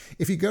 phone.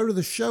 If you go to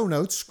the show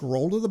notes,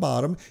 scroll to the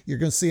bottom, you're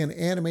going to see an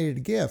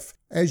animated GIF.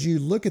 As you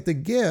look at the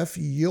GIF,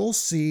 you'll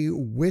see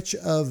which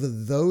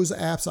of those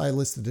apps I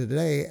listed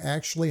today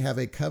actually have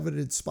a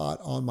coveted spot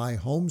on my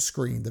home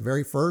screen, the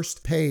very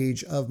first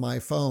page of my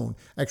phone.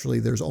 Actually,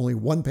 there's only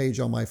one page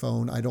on my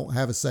phone. I don't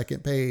have a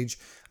second page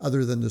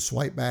other than to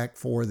swipe back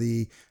for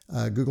the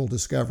Google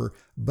Discover.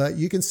 But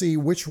you can see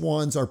which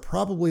ones are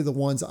probably the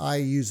ones I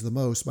use the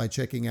most by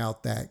checking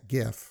out that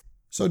GIF.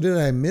 So did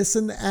I miss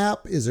an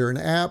app? Is there an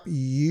app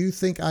you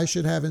think I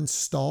should have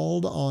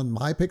installed on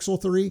my Pixel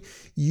 3?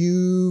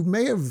 You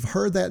may have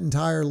heard that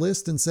entire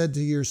list and said to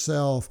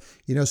yourself,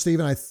 you know,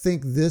 Stephen, I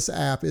think this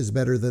app is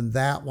better than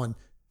that one.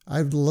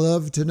 I'd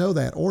love to know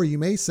that. Or you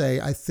may say,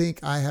 I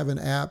think I have an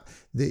app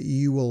that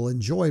you will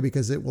enjoy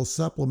because it will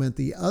supplement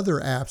the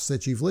other apps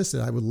that you've listed.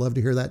 I would love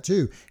to hear that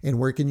too. And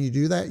where can you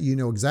do that? You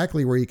know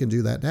exactly where you can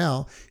do that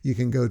now. You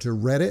can go to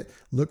Reddit,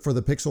 look for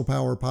the Pixel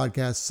Power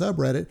Podcast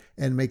subreddit,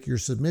 and make your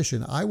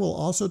submission. I will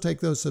also take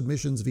those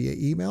submissions via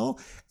email,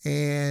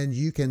 and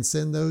you can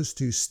send those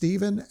to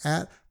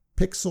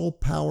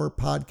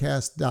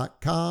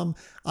Stephen@pixelpowerpodcast.com.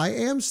 I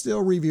am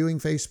still reviewing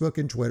Facebook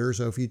and Twitter,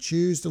 so if you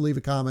choose to leave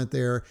a comment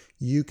there,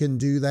 you can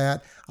do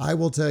that. I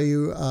will tell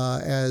you,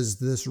 as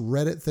this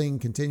Reddit thing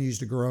continues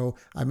to grow,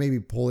 I may be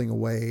pulling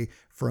away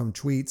from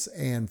tweets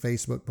and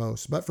Facebook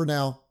posts. But for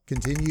now,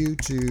 continue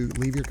to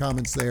leave your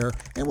comments there,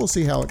 and we'll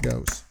see how it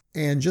goes.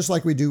 And just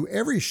like we do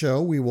every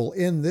show, we will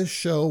end this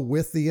show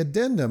with the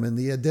addendum. And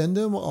the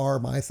addendum are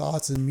my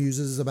thoughts and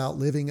muses about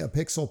living a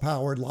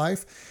pixel-powered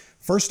life.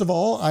 First of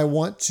all, I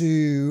want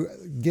to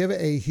give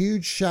a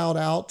huge shout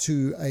out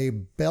to a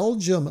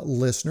Belgium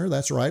listener.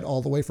 That's right,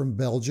 all the way from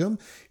Belgium.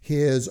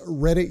 His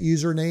Reddit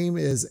username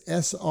is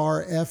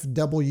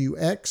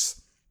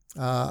SRFWX.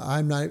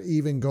 I'm not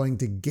even going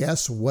to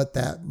guess what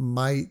that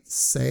might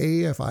say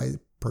if I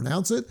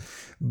pronounce it,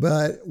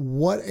 but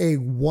what a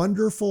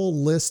wonderful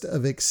list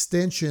of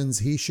extensions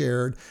he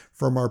shared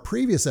from our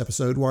previous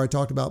episode where I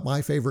talked about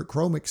my favorite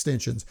Chrome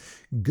extensions.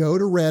 Go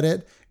to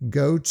Reddit,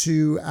 go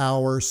to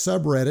our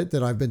subreddit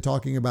that I've been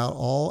talking about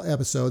all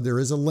episode. There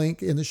is a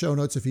link in the show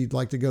notes if you'd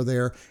like to go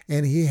there.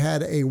 And he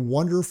had a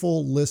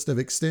wonderful list of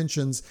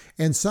extensions,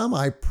 and some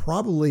I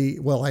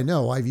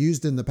know I've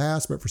used in the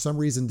past, but for some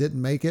reason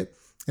didn't make it.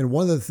 And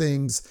one of the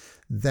things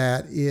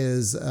that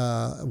is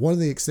one of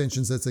the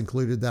extensions that's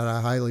included that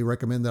I highly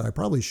recommend that I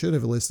probably should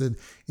have listed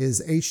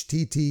is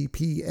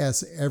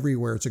HTTPS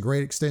Everywhere. It's a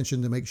great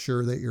extension to make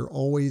sure that you're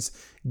always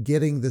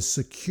getting the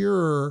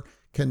secure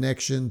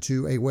connection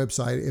to a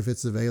website if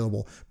it's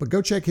available. But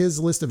go check his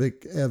list of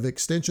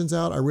extensions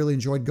out. I really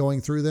enjoyed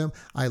going through them.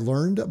 I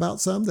learned about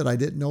some that I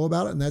didn't know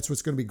about, and that's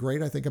what's going to be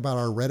great, I think, about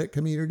our Reddit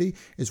community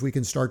is we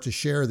can start to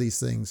share these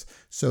things.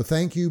 So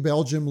thank you,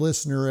 Belgium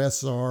listener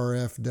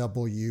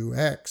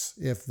SRFWX,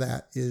 if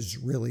that is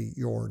really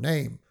your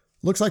name.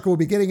 Looks like we'll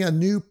be getting a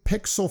new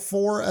Pixel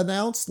 4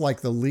 announced,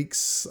 like the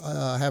leaks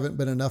haven't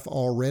been enough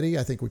already.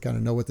 I think we kind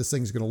of know what this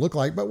thing's going to look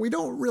like, but we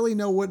don't really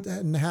know what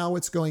and how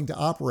it's going to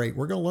operate.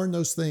 We're going to learn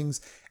those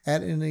things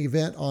at an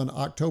event on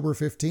October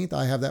 15th.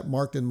 I have that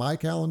marked in my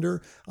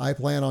calendar. I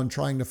plan on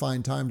trying to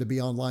find time to be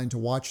online to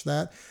watch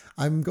that.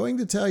 I'm going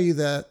to tell you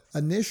that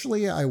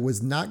initially I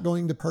was not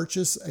going to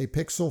purchase a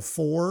Pixel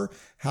 4.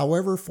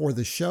 However, for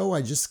the show,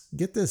 I just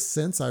get this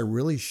sense I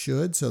really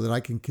should so that I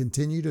can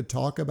continue to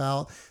talk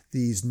about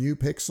these new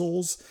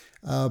Pixels.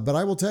 But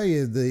I will tell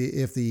you,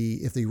 if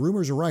the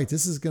rumors are right,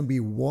 this is going to be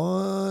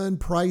one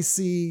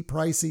pricey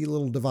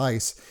little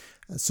device.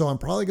 So I'm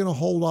probably going to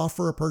hold off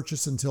for a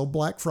purchase until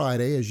Black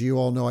Friday. As you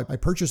all know, I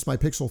purchased my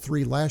Pixel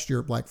 3 last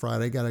year at Black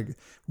Friday, got a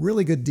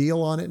really good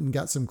deal on it and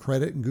got some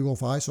credit in Google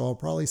Fi. So I'll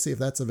probably see if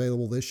that's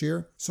available this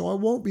year. So I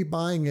won't be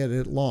buying it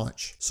at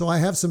launch. So I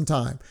have some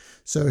time.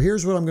 So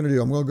here's what I'm going to do.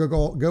 I'm going to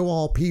go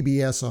all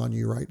PBS on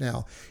you right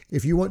now.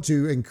 If you want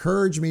to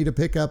encourage me to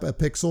pick up a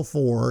Pixel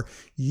 4,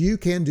 you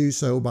can do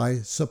so by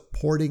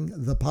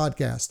supporting the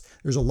podcast.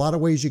 There's a lot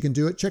of ways you can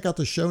do it. Check out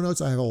the show notes.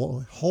 I have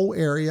a whole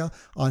area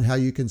on how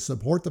you can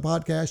support the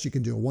podcast. You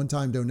can do a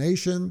one-time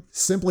donation.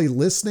 Simply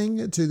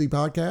listening to the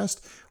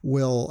podcast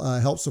will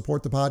help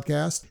support the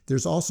podcast.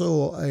 There's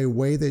also a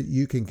way that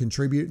you can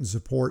contribute and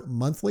support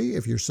monthly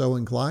if you're so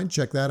inclined.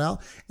 Check that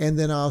out. And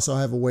then I also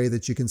have a way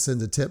that you can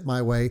send a tip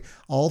my way.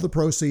 All the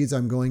proceeds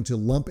I'm going to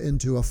lump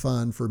into a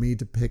fund for me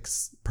to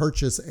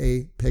purchase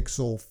a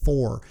Pixel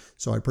 4.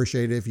 So I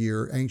appreciate it if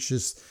you're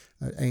anxious.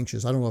 I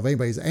don't know if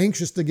anybody's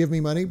anxious to give me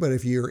money, but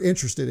if you're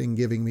interested in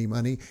giving me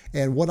money,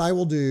 and what I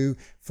will do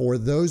for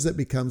those that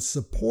become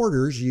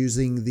supporters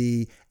using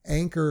the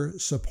Anchor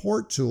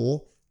support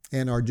tool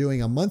and are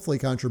doing a monthly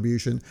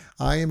contribution,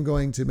 I am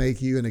going to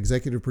make you an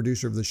executive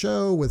producer of the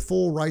show with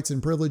full rights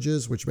and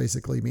privileges, which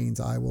basically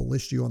means I will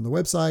list you on the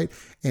website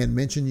and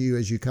mention you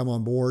as you come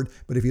on board.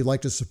 But if you'd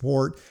like to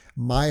support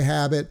my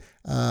habit,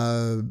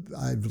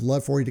 I'd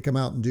love for you to come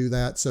out and do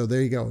that. So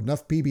there you go.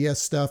 Enough PBS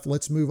stuff.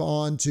 Let's move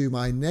on to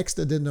my next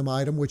addendum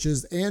item, which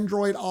is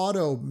Android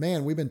Auto.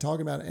 Man, we've been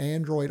talking about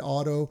Android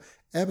Auto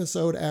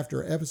episode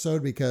after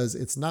episode because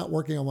it's not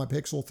working on my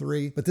Pixel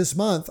 3. But this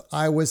month,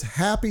 I was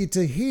happy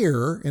to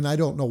hear, and I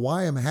don't know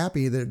why I'm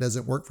happy that it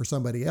doesn't work for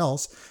somebody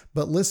else,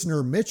 but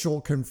listener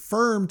Mitchell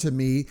confirmed to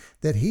me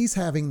that he's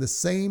having the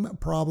same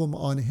problem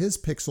on his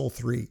Pixel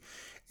 3.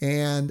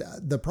 And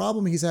the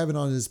problem he's having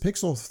on his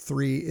Pixel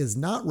 3 is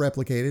not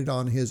replicated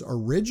on his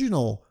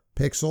original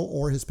Pixel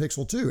or his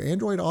Pixel 2.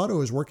 Android Auto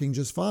is working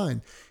just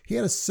fine. He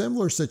had a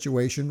similar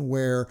situation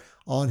where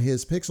on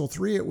his Pixel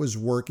 3 it was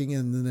working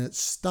and then it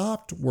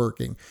stopped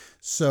working.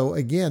 So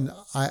again,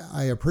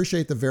 I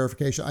appreciate the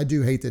verification. I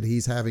do hate that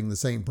he's having the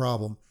same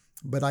problem,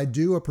 but I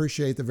do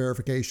appreciate the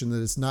verification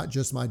that it's not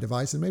just my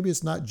device and maybe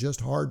it's not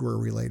just hardware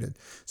related.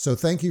 So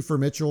thank you for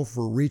Mitchell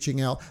for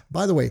reaching out.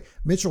 By the way,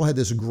 Mitchell had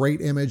this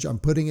great image. I'm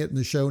putting it in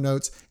the show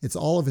notes. It's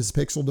all of his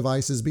Pixel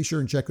devices. Be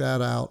sure and check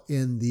that out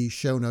in the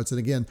show notes. And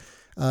again,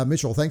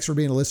 Mitchell, thanks for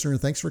being a listener and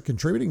thanks for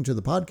contributing to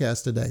the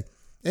podcast today.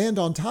 And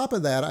on top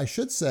of that, I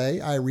should say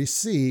I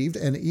received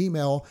an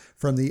email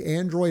from the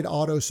Android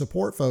Auto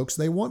support folks.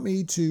 They want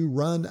me to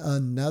run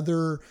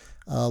another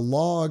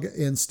log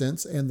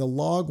instance, and the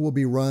log will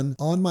be run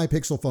on my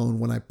Pixel phone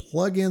when I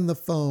plug in the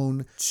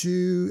phone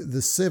to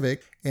the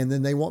Civic, and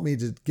then they want me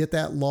to get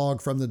that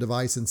log from the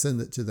device and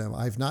send it to them.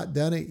 I've not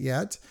done it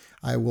yet.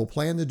 I will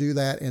plan to do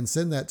that and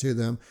send that to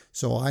them.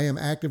 So I am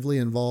actively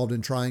involved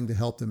in trying to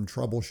help them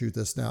troubleshoot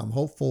this now. I'm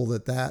hopeful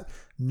that that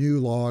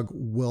new log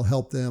will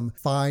help them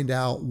find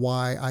out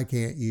why I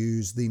can't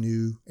use the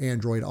new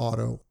Android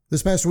Auto.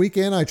 This past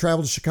weekend, I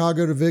traveled to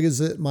Chicago to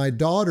visit my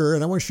daughter,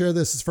 and I want to share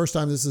this. It's the first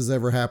time this has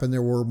ever happened.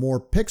 There were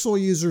more Pixel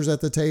users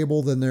at the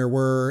table than there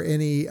were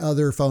any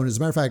other phone. As a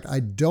matter of fact, I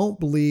don't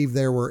believe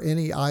there were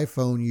any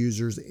iPhone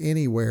users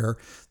anywhere.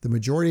 The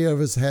majority of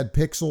us had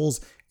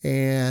Pixels,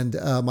 and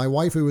my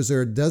wife who was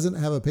there doesn't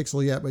have a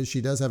Pixel yet, but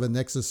she does have a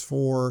Nexus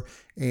 4,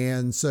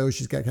 and so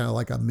she's got kind of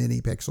like a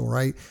mini Pixel,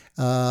 right?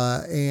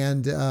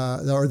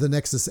 Or the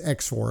Nexus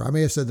X4. I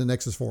may have said the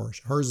Nexus 4.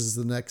 Hers is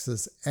the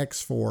Nexus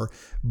X4.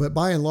 But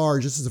by and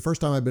large, this is the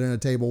first time I've been at a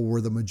table where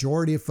the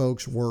majority of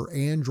folks were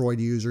Android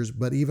users,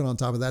 but even on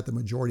top of that, the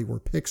majority were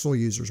Pixel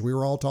users. We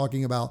were all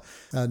talking about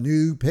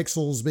new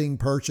Pixels being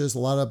purchased. A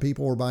lot of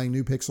people were buying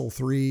new Pixel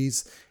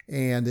 3s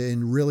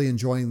and really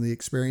enjoying the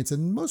experience.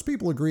 And most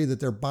people agree that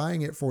they're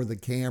buying it for the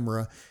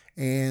camera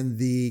and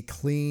the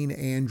clean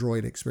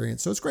Android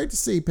experience. So it's great to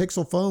see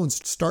Pixel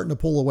phones starting to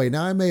pull away.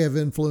 Now, I may have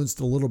influenced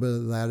a little bit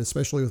of that,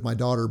 especially with my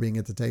daughter being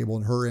at the table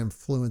and her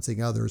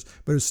influencing others,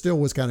 but it still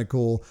was kind of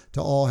cool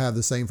to all have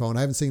the same phone.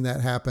 I haven't seen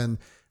that happen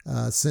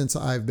since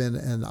I've been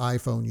an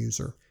iPhone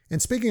user.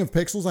 And speaking of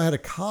Pixels, I had a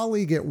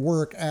colleague at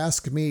work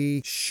ask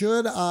me,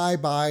 should I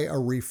buy a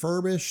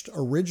refurbished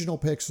original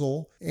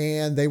Pixel?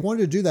 And they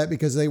wanted to do that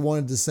because they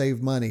wanted to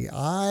save money.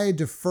 I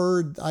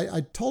deferred.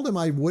 I told him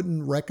I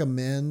wouldn't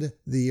recommend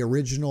the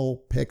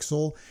original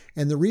Pixel.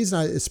 And the reason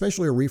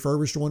especially a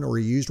refurbished one or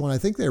a used one, I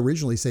think they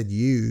originally said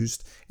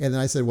used. And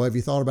then I said, well, have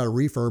you thought about a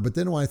refurb? But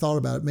then when I thought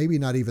about it, maybe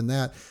not even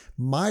that.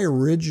 My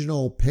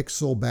original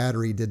Pixel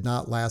battery did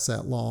not last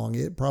that long.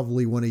 It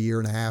probably went 1.5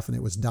 years and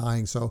it was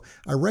dying. So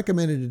I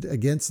recommended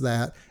against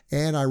that,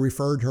 and I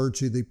referred her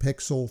to the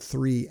Pixel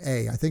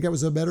 3a. I think that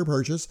was a better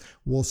purchase.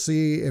 We'll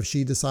see if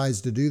she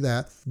decides to do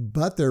that.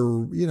 But they're,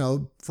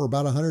 for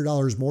about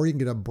 $100 more, you can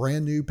get a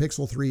brand new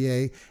Pixel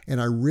 3a. And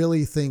I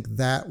really think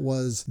that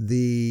was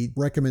the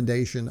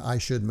recommendation I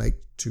should make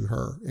to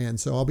her. And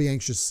so I'll be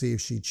anxious to see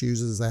if she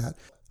chooses that.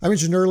 I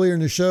mentioned earlier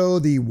in the show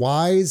the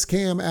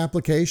WiseCam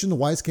application. The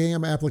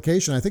WiseCam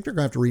application, I think they're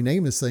going to have to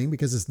rename this thing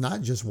because it's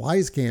not just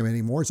WiseCam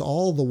anymore. It's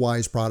all the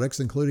Wise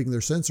products, including their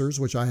sensors,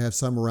 which I have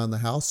some around the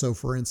house. So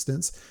for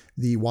instance,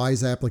 the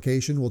Wise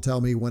application will tell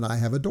me when I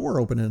have a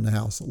door open in the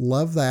house.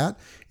 Love that.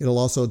 It'll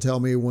also tell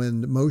me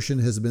when motion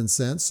has been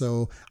sent,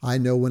 so I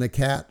know when a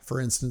cat,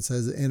 for instance,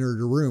 has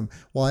entered a room.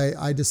 Well,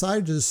 I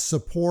decided to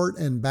support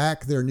and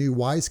back their new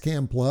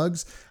WiseCam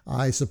plugs.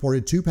 I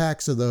supported 2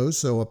 packs of those,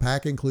 so a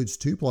pack includes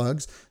 2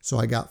 plugs. So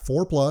I got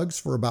 4 plugs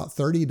for about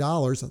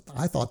 $30.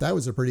 I thought that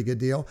was a pretty good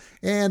deal.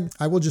 And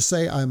I will just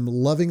say I'm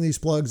loving these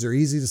plugs. They're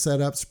easy to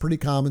set up. It's a pretty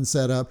common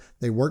setup.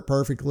 They work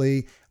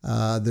perfectly.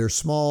 They're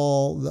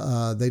small.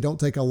 They don't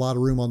take a lot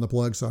of room on the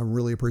plug, so I'm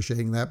really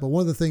appreciating that. But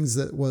one of the things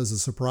that was a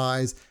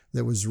surprise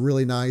that was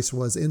really nice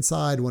was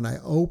inside when I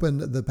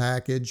opened the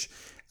package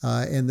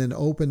and then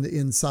opened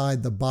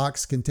inside the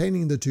box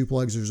containing the 2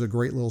 plugs, there's a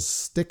great little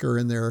sticker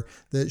in there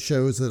that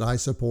shows that I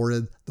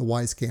supported the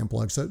WiseCam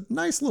plug. So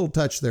nice little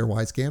touch there,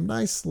 WiseCam.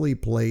 Nicely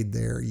played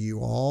there, you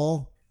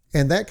all.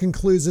 And that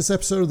concludes this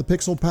episode of the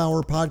Pixel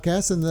Power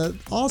Podcast, and that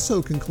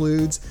also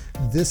concludes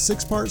this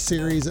 6-part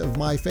series of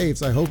my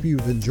faves. I hope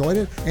you've enjoyed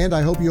it, and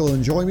I hope you'll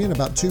enjoy me in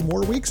about 2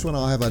 more weeks when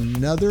I'll have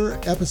another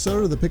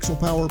episode of the Pixel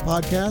Power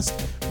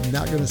Podcast. I'm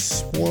not going to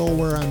spoil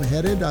where I'm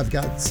headed. I've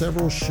got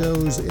several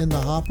shows in the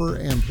hopper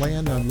and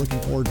planned. I'm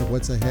looking forward to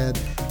what's ahead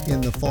in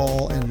the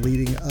fall and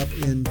leading up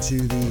into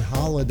the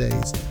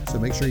holidays. So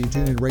make sure you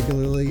tune in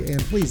regularly,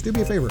 and please do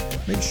me a favor.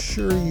 Make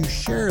sure you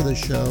share the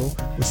show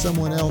with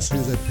someone else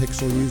who's a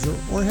Pixel user,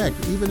 or heck,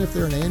 even if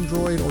they're an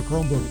Android or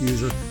Chromebook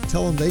user,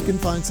 tell them they can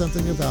find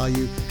something of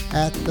value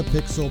at the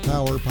Pixel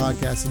Power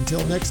Podcast.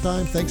 Until next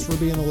time, thanks for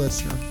being a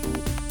listener.